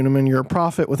 Hank Kuhneman. You're a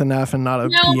prophet with an F and not a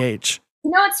PH. You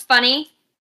know what's funny?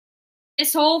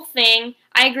 This whole thing,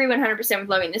 I agree 100% with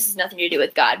Logan. This has nothing to do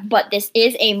with God. But this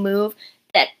is a move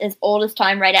that is old as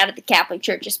time, right out of the Catholic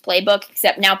Church's playbook,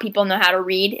 except now people know how to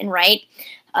read and write.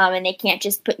 And they can't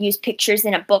just use pictures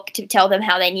in a book to tell them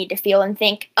how they need to feel and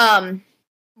think.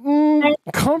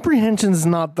 Comprehension's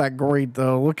not that great,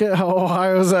 though. Look at how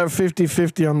Ohio's at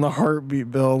 50-50 on the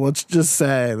heartbeat bill. Let's just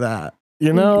say that.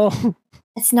 You know?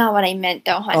 That's not what I meant,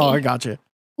 though, honey. Oh, I got you.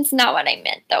 That's not what I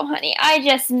meant, though, honey. I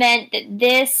just meant that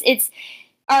it's...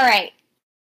 All right.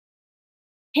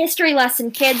 History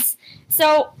lesson, kids.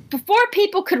 So, before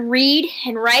people could read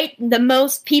and write, the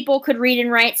most people could read and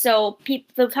write, so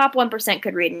the top 1%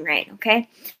 could read and write, okay?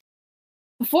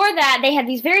 Before that, they had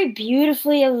these very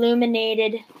beautifully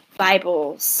illuminated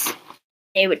Bibles.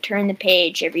 They would turn the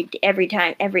page every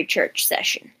time, every church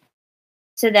session,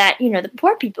 so that, the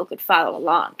poor people could follow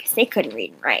along, because they couldn't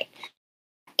read and write.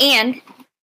 And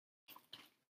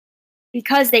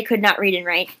because they could not read and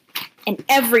write, and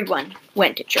everyone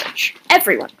went to church.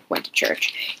 Everyone went to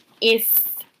church. If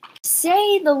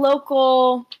say the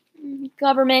local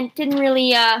government didn't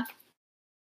really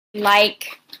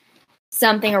like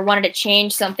something or wanted to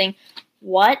change something,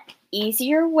 what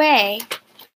easier way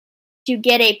to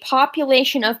get a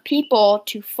population of people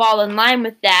to fall in line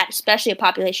with that, especially a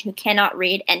population who cannot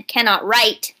read and cannot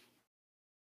write,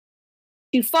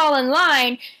 to fall in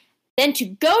line than to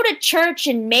go to church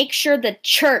and make sure the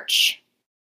church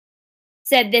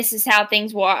said this is how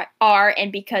things are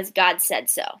and because God said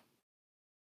so.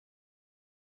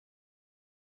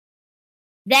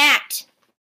 That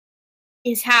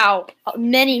is how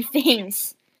many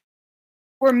things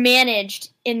were managed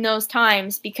in those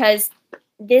times, because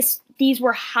these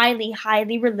were highly,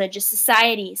 highly religious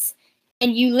societies.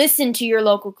 And you listened to your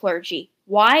local clergy.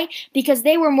 Why? Because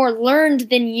they were more learned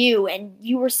than you, and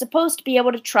you were supposed to be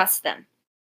able to trust them.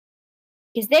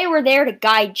 Because they were there to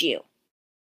guide you.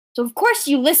 So of course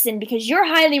you listened, because you're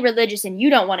highly religious and you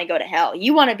don't want to go to hell.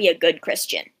 You want to be a good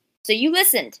Christian. So you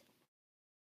listened.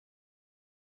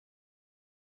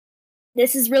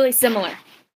 This is really similar.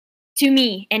 To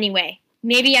me, anyway.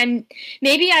 Maybe I'm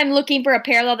looking for a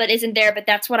parallel that isn't there, but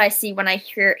that's what I see when I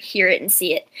hear it and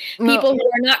see it. People who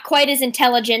are not quite as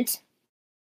intelligent,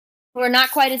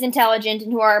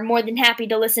 and who are more than happy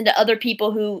to listen to other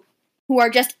people who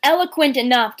are just eloquent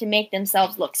enough to make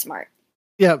themselves look smart.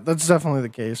 Yeah, that's definitely the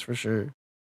case for sure.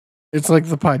 It's like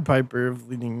the Pied Piper of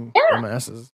leading the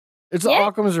masses. It's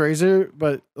Occam's razor,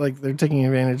 but like they're taking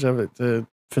advantage of it to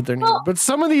fit their needs. But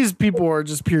some of these people are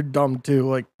just pure dumb too,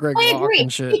 like Greg Locke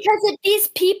and shit. Because if these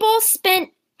people spent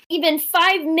even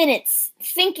 5 minutes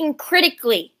thinking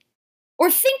critically, or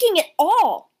thinking at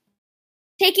all,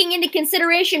 taking into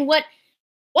consideration what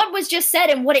was just said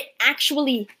and what it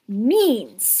actually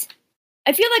means,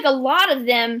 I feel like a lot of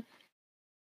them,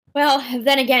 well,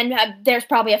 then again, there's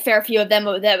probably a fair few of them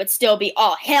that would still be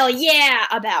all hell yeah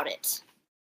about it.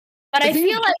 But I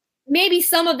feel like maybe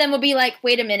some of them will be like,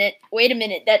 wait a minute,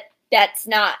 that's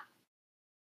not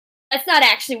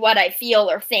actually what I feel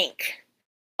or think.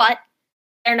 But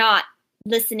they're not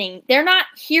listening. They're not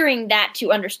hearing that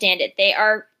to understand it.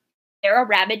 They're a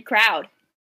rabid crowd.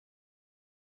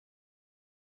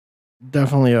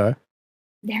 Definitely are.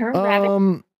 They're a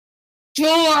rabid.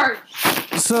 George!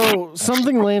 So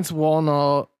something Lance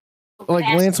Wallnall,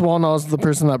 Lance Wallnall is the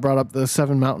person that brought up the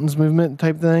Seven Mountains movement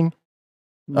type thing.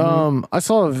 Mm-hmm. I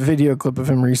saw a video clip of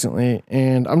him recently,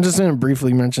 and I'm just going to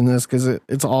briefly mention this because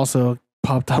it's also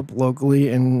popped up locally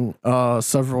in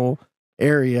several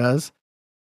areas.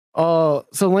 So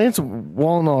Lance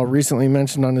Wallnall recently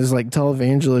mentioned on his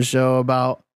televangelist show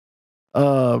about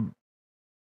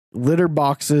litter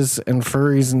boxes and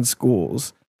furries in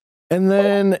schools, and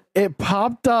then it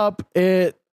popped up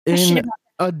in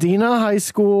Adena High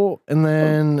School and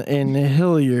then in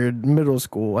Hilliard Middle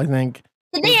School, I think.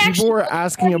 People were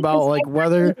asking about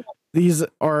whether these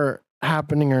are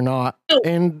happening or not.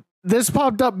 And this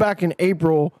popped up back in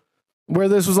April, where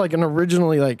this was an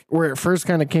originally where it first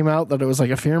kind of came out that it was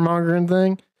a fear mongering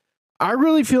thing. I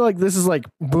really feel like this is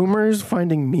boomers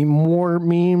finding more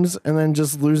memes and then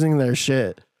just losing their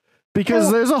shit.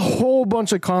 Because there's a whole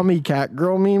bunch of commie cat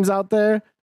girl memes out there.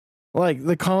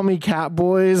 The commie cat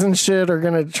boys and shit are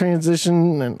going to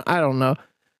transition, and I don't know.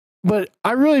 But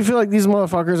I really feel like these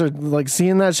motherfuckers are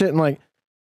seeing that shit and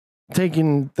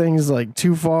taking things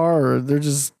too far, or they're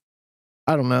just,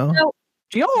 I don't know.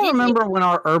 Do y'all remember when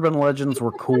our urban legends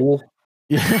were cool?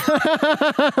 Slender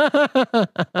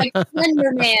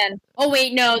Man. Oh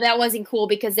wait, no, that wasn't cool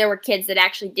because there were kids that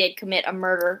actually did commit a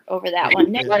murder over that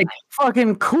one.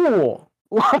 Fucking cool.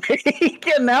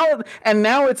 And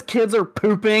now it's kids are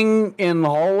pooping in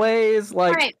hallways.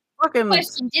 Right. Fucking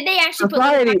question: did they actually?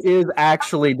 Society is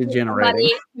actually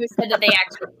degenerating. Who said that they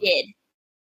actually did,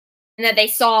 and that they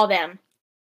saw them?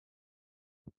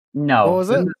 No, what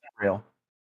was it? Real.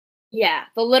 Yeah,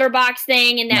 the litter box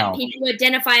thing, and that people who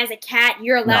identify as a cat,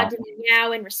 you're allowed to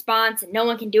meow in response, and no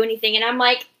one can do anything. And I'm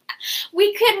like,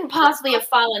 we couldn't possibly have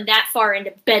fallen that far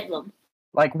into bedlam.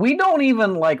 We don't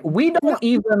even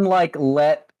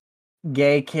let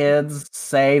gay kids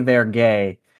say they're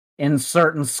gay in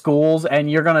certain schools,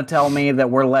 and you're gonna tell me that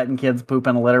we're letting kids poop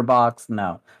in a litter box?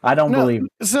 No, I don't believe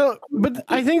it. So, but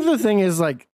I think the thing is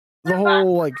the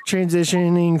whole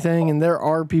transitioning thing, and there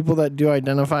are people that do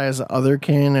identify as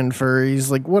otherkin and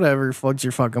furries, whatever floats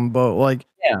your fucking boat.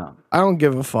 I don't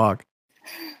give a fuck.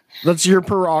 That's your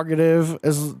prerogative.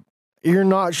 As you're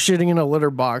not shitting in a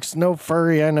litter box. No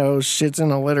furry I know shits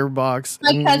in a litter box.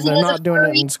 And they're not doing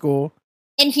it in school.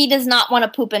 And he does not want to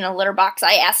poop in a litter box.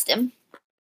 I asked him.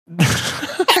 Okay.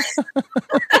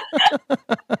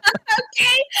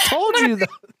 Told you that.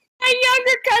 My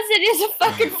younger cousin is a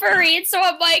fucking furry, and so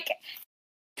I'm like,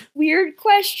 weird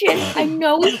question. I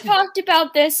know we've talked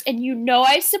about this, and you know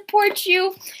I support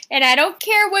you, and I don't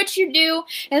care what you do,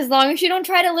 as long as you don't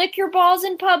try to lick your balls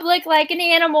in public like an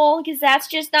animal, because that's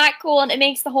just not cool, and it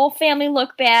makes the whole family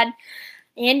look bad,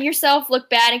 and yourself look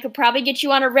bad, and could probably get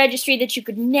you on a registry that you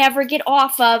could never get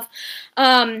off of.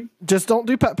 Just don't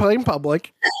do pet play in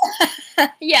public.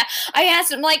 Yeah, I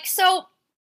asked him, like, so,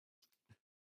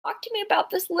 talk to me about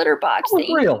this litter box. That was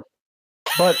real.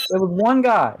 But it was one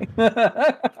guy.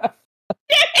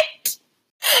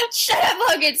 Shut up,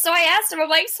 Logan. So I asked him, I'm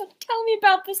like, so tell me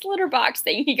about this litter box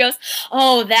thing. He goes,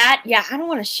 oh, that? Yeah, I don't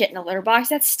want to shit in a litter box.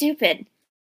 That's stupid.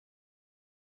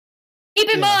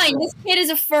 Keep in mind, this kid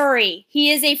is a furry.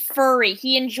 He is a furry.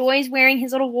 He enjoys wearing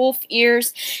his little wolf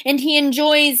ears, and he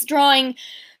enjoys drawing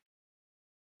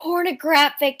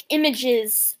pornographic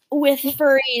images with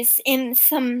furries in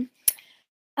some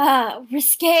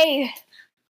risque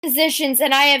positions,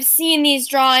 and I have seen these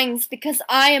drawings because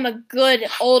I am a good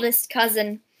oldest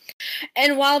cousin.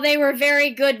 And while they were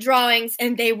very good drawings,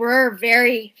 and they were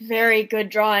very, very good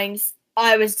drawings,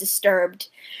 I was disturbed.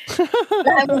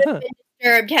 I would have been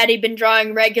disturbed had he been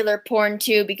drawing regular porn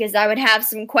too, because I would have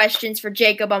some questions for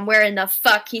Jacob on where in the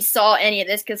fuck he saw any of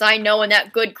this, because I know in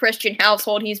that good Christian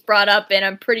household he's brought up in,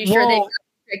 I'm pretty sure they've got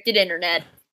restricted internet.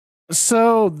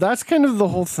 So that's kind of the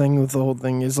whole thing with the whole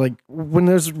thing is like when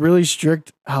there's really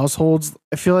strict households,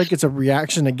 I feel like it's a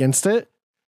reaction against it.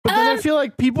 But then I feel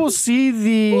like people see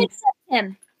the.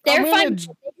 Him. They're fine.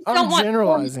 I'm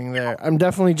generalizing there. I'm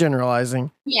definitely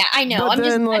generalizing. Yeah, I know. But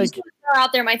I'm just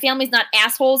out there. My family's not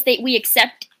assholes. We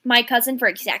accept my cousin for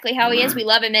exactly how he is. We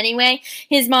love him anyway.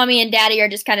 His mommy and daddy are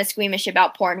just kind of squeamish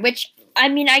about porn, which. I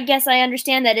mean, I guess I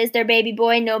understand that is their baby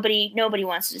boy. Nobody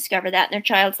wants to discover that in their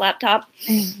child's laptop.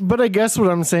 But I guess what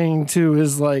I'm saying too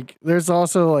is like, there's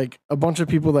also like a bunch of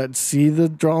people that see the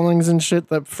drawings and shit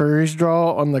that furries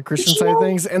draw on the Christian side of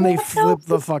things, and they flip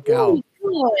the fuck out.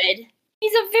 Good.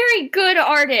 He's a very good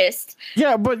artist.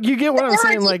 Yeah, but you get what I'm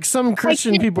saying. Like some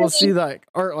Christian people see that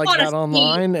art like that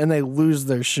online, and they lose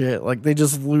their shit. Like they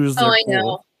just lose their.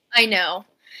 Oh, I know.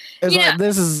 It's like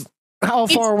this is. How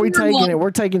far are we taking it? We're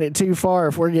taking it too far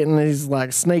if we're getting these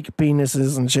like snake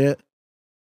penises and shit.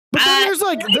 But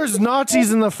then there's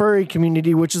Nazis in the furry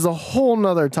community, which is a whole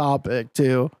nother topic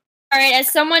too. All right,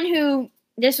 as someone who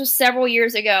this was several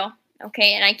years ago,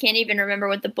 okay, and I can't even remember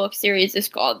what the book series is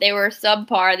called. They were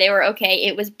subpar. They were okay.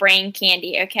 It was Brain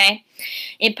Candy, okay?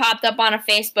 It popped up on a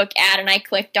Facebook ad, and I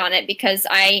clicked on it because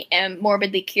I am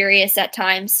morbidly curious at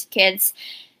times, kids.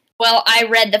 Well, I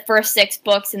read the first 6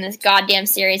 books in this goddamn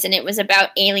series, and it was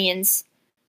about aliens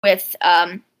with,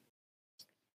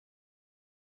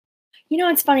 you know,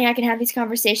 it's funny, I can have these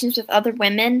conversations with other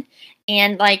women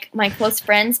and, like, my close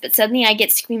friends, but suddenly I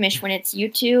get squeamish when it's you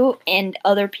two and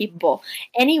other people.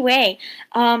 Anyway,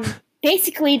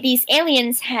 basically, these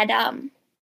aliens had,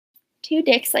 2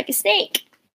 dicks like a snake.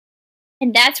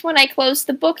 And that's when I closed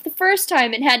the book the first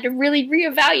time and had to really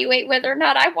reevaluate whether or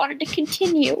not I wanted to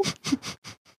continue.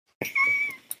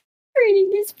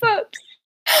 Reading these books.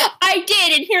 I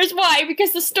did, and here's why.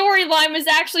 Because the storyline was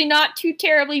actually not too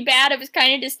terribly bad. It was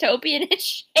kind of dystopian and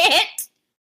shit.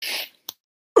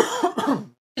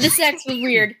 The sex was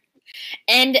weird.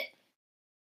 And,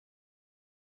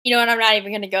 you know what, I'm not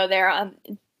even going to go there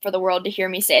for the world to hear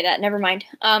me say that. Never mind.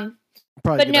 Probably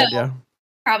but a good no, idea.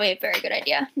 Probably a very good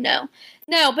idea. No,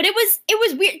 but it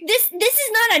was weird. This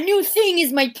is not a new thing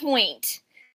is my point.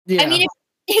 Yeah. I mean,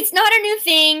 it's not a new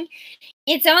thing.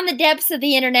 It's on the depths of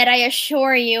the internet, I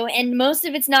assure you, and most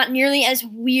of it's not nearly as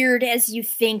weird as you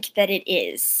think that it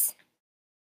is.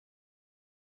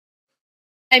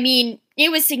 I mean, it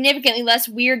was significantly less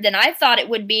weird than I thought it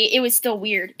would be. It was still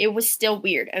weird. It was still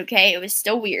weird, okay? It was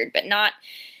still weird, but not...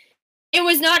 It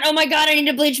was not, oh my god, I need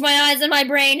to bleach my eyes and my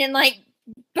brain and, like,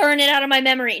 burn it out of my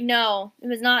memory. No, it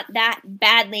was not that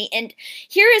badly. And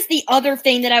here is the other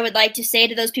thing that I would like to say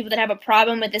to those people that have a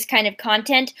problem with this kind of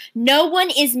content. No one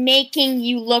is making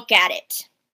you look at it.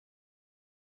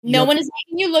 No one is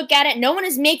making you look at it. No one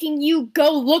is making you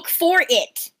go look for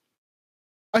it.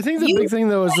 I think the big thing,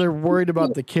 though, is they're worried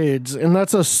about the kids, and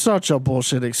that's such a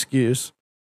bullshit excuse.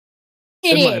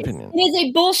 In my opinion. It is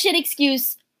a bullshit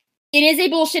excuse. It is a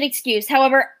bullshit excuse.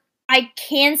 However, I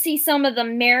can see some of the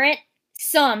merit.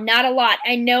 Some, not a lot.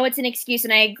 I know it's an excuse,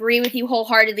 and I agree with you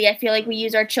wholeheartedly. I feel like we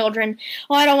use our children.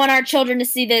 Oh, I don't want our children to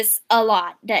see this a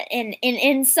lot. That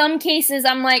in some cases,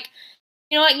 I'm like,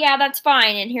 you know what? Yeah, that's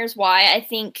fine. And here's why. I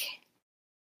think,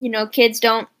 you know, kids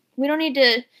don't. We need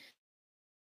to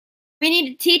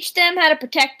teach them how to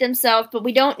protect themselves, but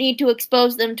we don't need to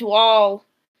expose them to all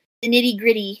the nitty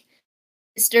gritty,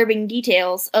 disturbing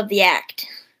details of the act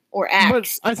or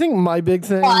acts. But I think my big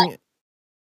thing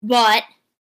But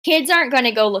kids aren't going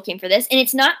to go looking for this, and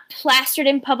it's not plastered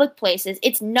in public places.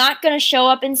 It's not going to show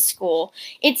up in school.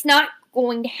 It's not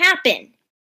going to happen.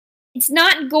 It's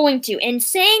not going to. And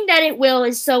saying that it will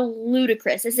is so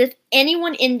ludicrous, as if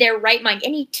anyone in their right mind,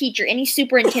 any teacher, any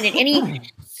superintendent, any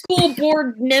school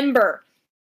board member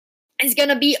is going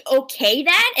to be okay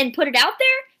that and put it out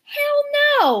there? Hell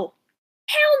no.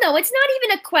 Hell no. It's not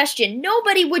even a question.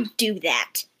 Nobody would do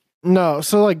that. No,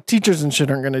 so like teachers and shit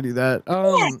aren't going to do that.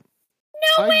 Yes.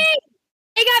 No way.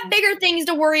 They got bigger things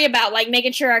to worry about, like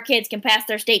making sure our kids can pass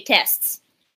their state tests.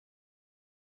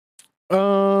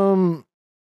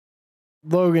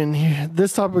 Logan,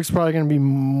 this topic's probably going to be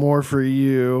more for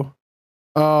you.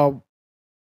 I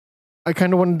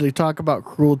kind of wanted to talk about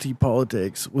cruelty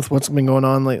politics with what's been going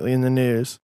on lately in the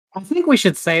news. I think we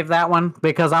should save that one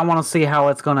because I want to see how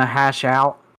it's going to hash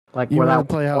out. Like, you want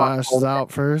to play how it hashes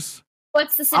out first?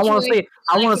 What's the situation?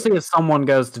 I want to see if someone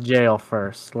goes to jail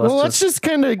first. Let's just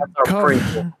kind of cover.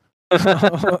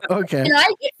 Okay. Can I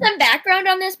get some background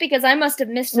on this because I must have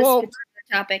missed this particular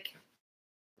topic?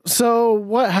 So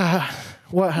what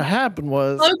happened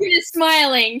was Logan is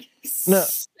smiling. No,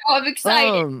 so I'm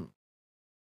excited.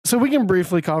 So we can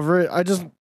briefly cover it. I just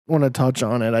want to touch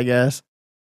on it, I guess.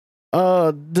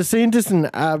 DeSantis and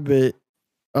Abbott,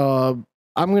 I'm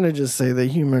gonna just say they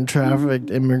human trafficked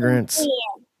immigrants.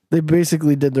 They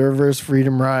basically did the reverse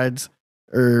freedom rides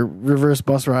or reverse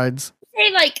bus rides.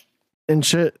 They like and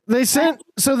shit. They sent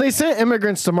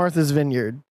immigrants to Martha's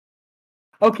Vineyard.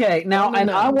 Okay, now, and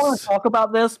I want to talk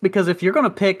about this because if you're going to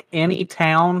pick any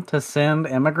town to send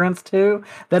immigrants to,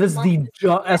 that is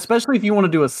especially if you want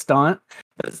to do a stunt,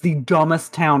 that's the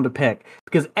dumbest town to pick.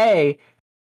 Because A,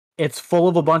 it's full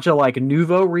of a bunch of like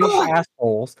nouveau riche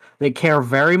assholes that care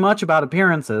very much about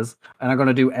appearances and are going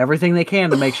to do everything they can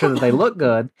to make sure that they look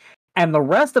good. And the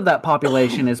rest of that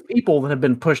population is people that have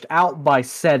been pushed out by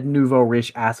said nouveau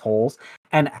riche assholes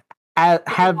and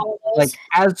have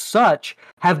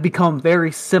become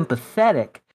very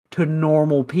sympathetic to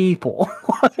normal people.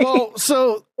 Well,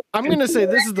 so I'm going to say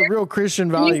this is the real Christian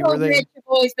value where they have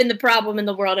always been the problem in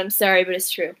the world. I'm sorry, but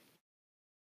it's true.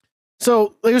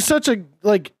 So there's such a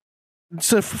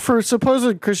so for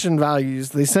supposed Christian values,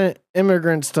 they sent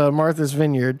immigrants to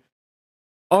Vineyard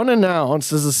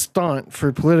unannounced as a stunt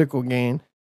for political gain.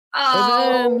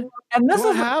 Oh, and this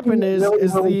what happened is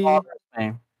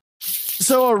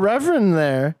so a reverend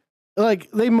there, like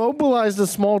they mobilized a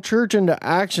small church into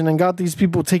action and got these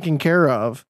people taken care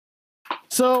of.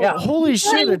 So holy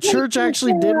shit, a church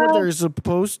actually did what they're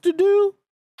supposed to do.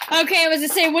 Okay, I was to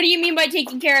say, what do you mean by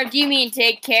taking care of? Do you mean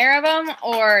take care of them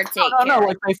or take care? No,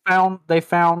 like they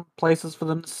found places for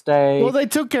them to stay. Well, they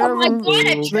took care of them.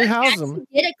 God, they housed them.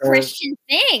 Did a Christian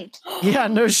thing. Yeah,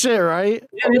 no shit, right?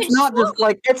 And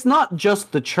it's not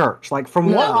just the church. Like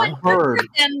from what I heard,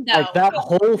 like that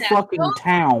whole fucking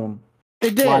town.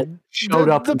 It did. Like, showed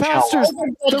up. The pastors,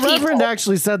 the reverend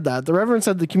actually said that. The reverend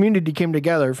said the community came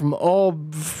together from all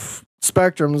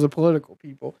spectrums of political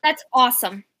people. That's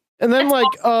awesome. And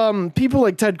then, people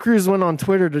like Ted Cruz went on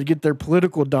Twitter to get their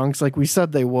political dunks, like we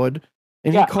said they would.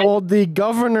 And he called the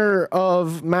governor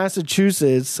of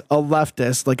Massachusetts a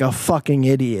leftist, like a fucking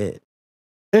idiot.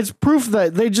 It's proof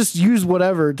that they just use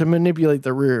whatever to manipulate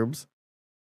the rubes.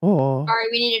 Oh, sorry,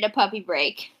 we needed a puppy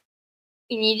break.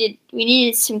 We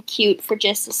needed some Qult for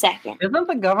just a second. Isn't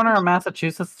the governor of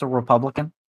Massachusetts a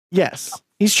Republican? Yes.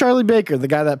 He's Charlie Baker, the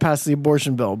guy that passed the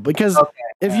abortion bill. Because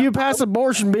if you pass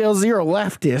abortion bills, you're a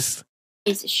leftist.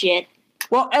 Piece of shit.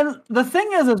 Well, and the thing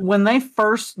is when they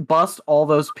first bust all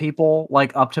those people,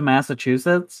 like, up to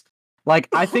Massachusetts, like,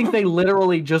 I think they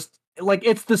literally just, like,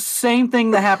 it's the same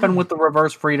thing that happened with the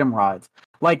reverse freedom rides.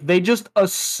 Like, they just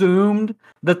assumed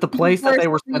that the place that they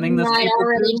were sending this people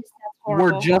to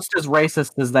were just as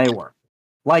racist as they were.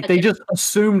 Like, they just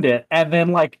assumed it, and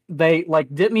then, like, they,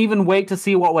 like, didn't even wait to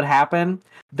see what would happen.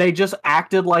 They just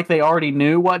acted like they already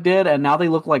knew what did, and now they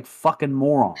look like fucking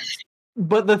morons.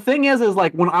 But the thing is,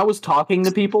 like, when I was talking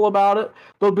to people about it,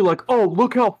 they'll be like, oh,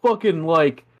 look how fucking,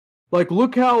 like,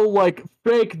 look how, like,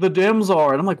 fake the Dems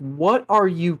are. And I'm like, what are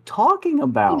you talking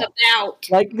about?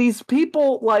 Like, these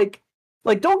people, like,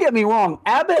 don't get me wrong.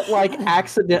 Abbott, like,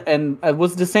 and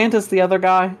was DeSantis the other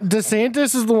guy?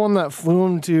 DeSantis is the one that flew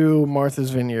him to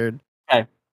Martha's Vineyard. Okay.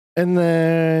 And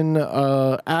then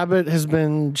Abbott has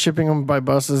been shipping them by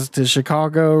buses to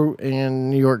Chicago and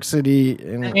New York City.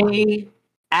 And he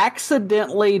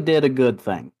accidentally did a good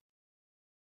thing.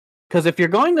 Because if you're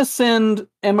going to send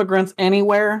immigrants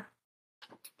anywhere,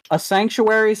 a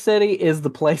sanctuary city is the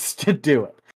place to do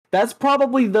it. That's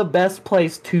probably the best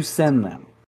place to send them.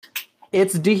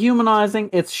 It's dehumanizing.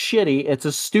 It's shitty. It's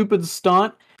a stupid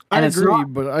stunt. And I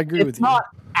agree with you.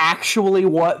 actually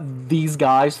what these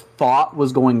guys thought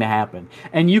was going to happen.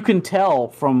 And you can tell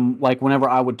from like whenever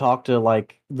I would talk to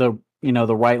like the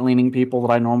the right-leaning people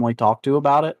that I normally talk to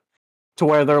about it, to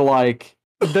where they're like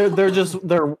they're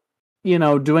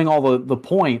doing all the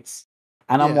points,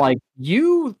 and I'm like,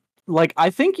 I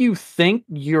think you think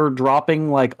you're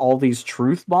dropping like all these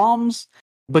truth bombs,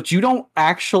 but you don't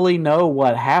actually know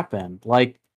what happened.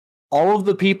 Like all of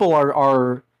the people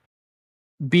are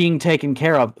being taken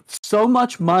care of. So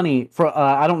much money for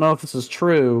I don't know if this is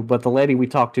true, but the lady we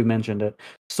talked to mentioned it.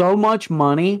 So much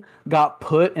money got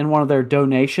put in one of their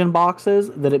donation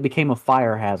boxes that it became a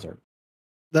fire hazard.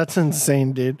 That's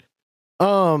insane, dude.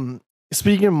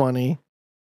 Speaking of money,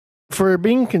 for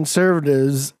being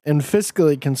conservatives and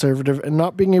fiscally conservative and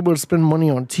not being able to spend money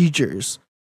on teachers,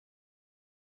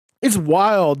 it's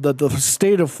wild that the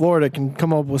state of Florida can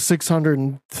come up with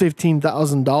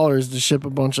 $615,000 to ship a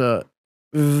bunch of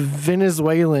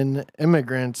Venezuelan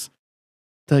immigrants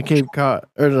to Cape Cod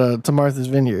or to Martha's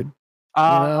Vineyard.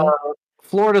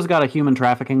 Florida's got a human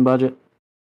trafficking budget.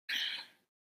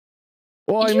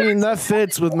 Well, I mean, that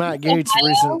fits with Matt Gaetz'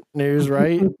 recent news,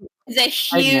 right? It's a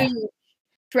huge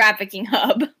trafficking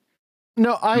hub.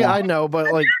 No, I know,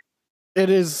 but like, it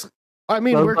is. I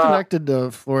mean, we're connected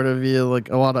to Florida via like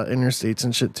a lot of interstates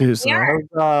and shit too.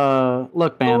 So,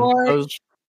 look, man, the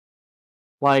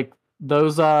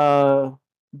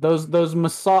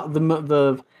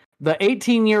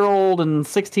 18-year-old and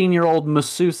 16-year-old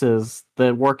masseuses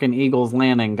that work in Eagles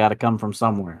Landing got to come from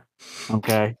somewhere,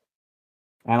 okay?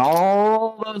 And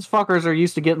all those fuckers are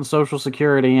used to getting Social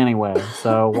Security anyway,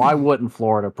 so why wouldn't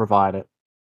Florida provide it?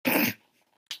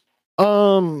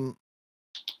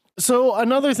 So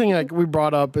another thing like we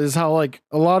brought up is how like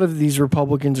a lot of these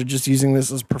Republicans are just using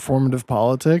this as performative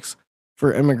politics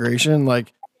for immigration.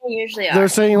 Like they usually are. They're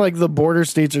saying like the border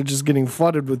states are just getting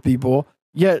flooded with people.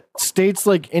 Yet states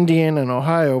like Indiana and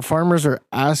Ohio, farmers are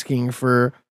asking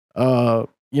for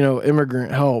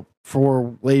immigrant help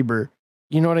for labor.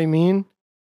 You know what I mean?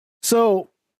 So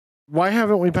why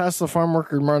haven't we passed the Farm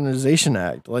Worker Modernization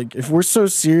Act? Like if we're so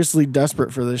seriously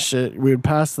desperate for this shit, we would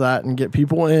pass that and get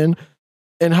people in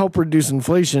and help reduce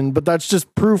inflation. But that's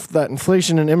just proof that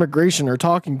inflation and immigration are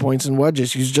talking points and wedge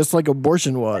issues, just like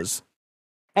abortion was.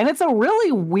 And it's a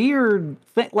really weird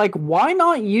thing. Like, why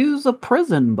not use a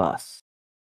prison bus?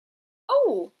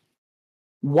 Oh.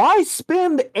 Why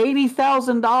spend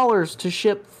 $80,000 to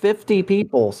ship 50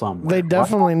 people somewhere? They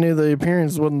definitely knew the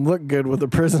appearance wouldn't look good with a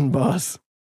prison bus.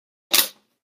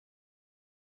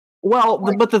 Well,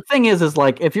 but the thing is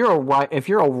like if you're a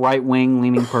right wing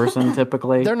leaning person,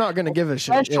 typically they're not going to give a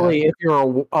shit. Especially if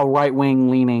you're a right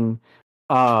wing leaning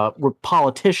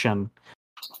politician,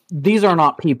 these are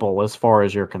not people as far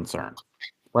as you're concerned.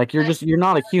 Like you're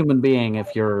not a human being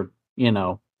if you're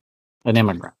an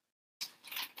immigrant.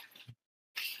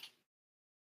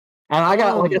 And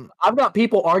I've got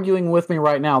people arguing with me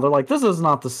right now. They're like, "This is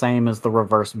not the same as the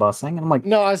reverse busing." And I'm like,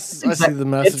 "No, I see the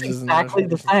messages. It's exactly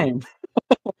the same.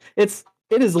 It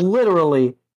is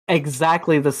literally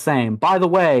exactly the same. By the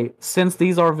way, since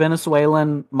these are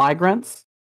Venezuelan migrants,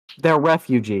 they're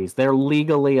refugees. They're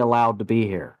legally allowed to be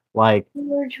here. Like,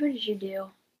 George, what did you do?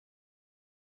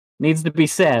 Needs to be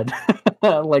said.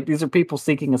 Like these are people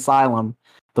seeking asylum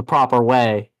the proper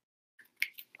way.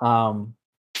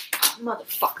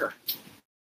 Motherfucker.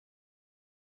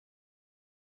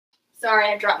 Sorry,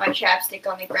 I dropped my chapstick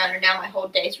on the ground and now my whole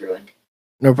day's ruined.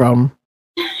 No problem.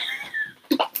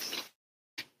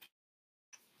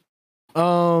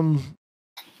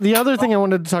 The other thing I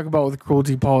wanted to talk about with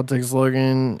Cruelty Politics,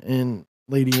 Logan and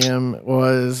Lady M,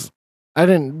 was I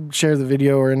didn't share the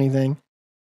video or anything,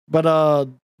 but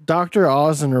Dr.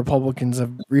 Oz and Republicans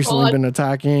have recently been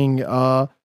attacking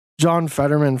John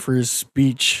Fetterman for his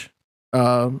speech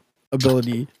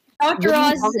ability. Dr.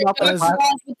 Oz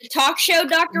with the talk show,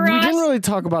 Dr. Oz? We didn't really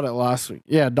talk about it last week.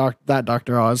 Yeah, that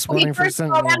Dr. Oz. Okay, first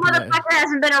of all, that motherfucker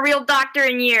hasn't been a real doctor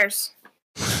in years.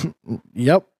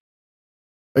 Yep.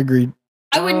 Agreed.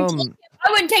 I wouldn't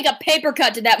take a paper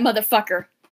cut to that motherfucker.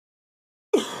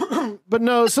 But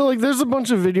no, so like there's a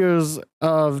bunch of videos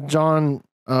of John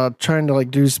trying to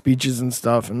like do speeches and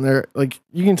stuff, and they're like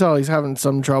you can tell he's having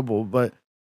some trouble, but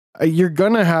you're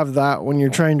gonna have that when you're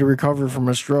trying to recover from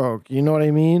a stroke. You know what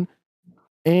I mean?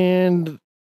 And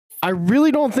I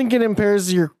really don't think it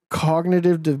impairs your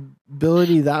cognitive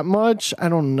ability that much. I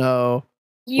don't know.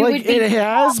 It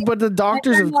has, but the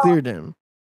doctors have cleared him.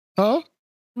 Huh?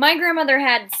 My grandmother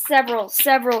had several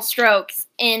strokes,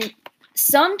 and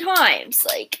sometimes,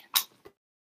 like,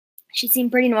 she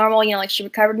seemed pretty normal, like, she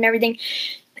recovered and everything.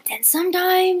 But then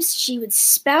sometimes she would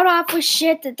spout off with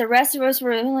shit that the rest of us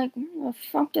were like, where the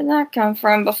fuck did that come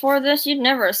from? Before this, you'd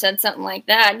never have said something like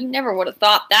that. You never would have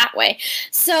thought that way.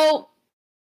 So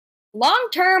long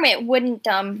term, it wouldn't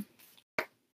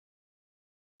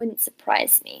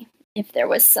surprise me if there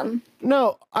was some.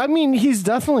 No, I mean, he's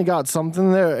definitely got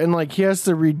something there. And like, he has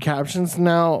to read captions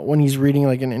now when he's reading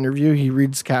like an interview. He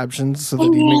reads captions so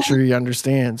that he makes sure he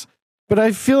understands. But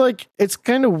I feel like it's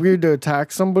kind of weird to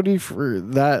attack somebody for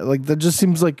that. Like, that just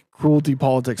seems like cruelty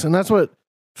politics. And that's what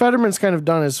Fetterman's kind of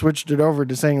done, is switched it over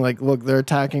to saying, like, look, they're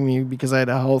attacking me because I had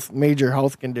a major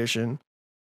health condition.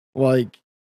 Like,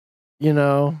 you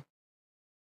know,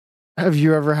 have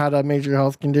you ever had a major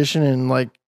health condition and,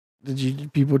 like,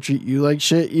 did people treat you like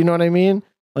shit? You know what I mean?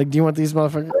 Like, do you want these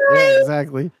motherfuckers? Yeah,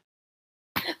 exactly.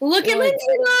 Look at Lindsay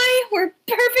and I. We're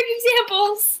perfect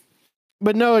examples.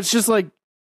 But no, it's just like,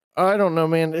 I don't know,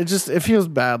 man. It feels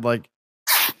bad. Like,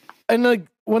 and like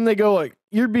when they go like,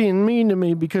 you're being mean to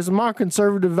me because of my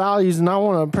conservative values and I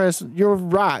want to oppress your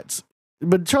rights.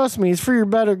 But trust me, it's for your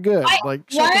better good. Like,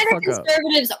 why do the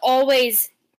conservatives always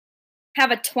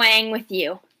have a twang with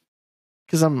you?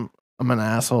 Because I'm an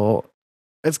asshole.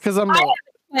 It's because I have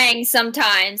a twang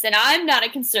sometimes, and I'm not a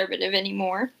conservative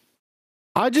anymore.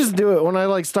 I just do it when I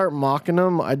like start mocking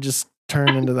them. I just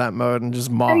turn into that mode and just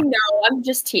mock. I know. I'm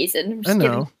just teasing. I'm just I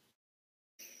know.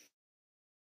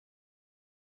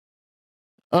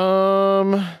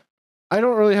 I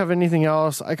don't really have anything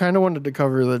else. I kind of wanted to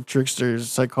cover the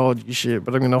trickster's psychology shit,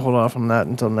 but I'm going to hold off on that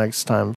until next time.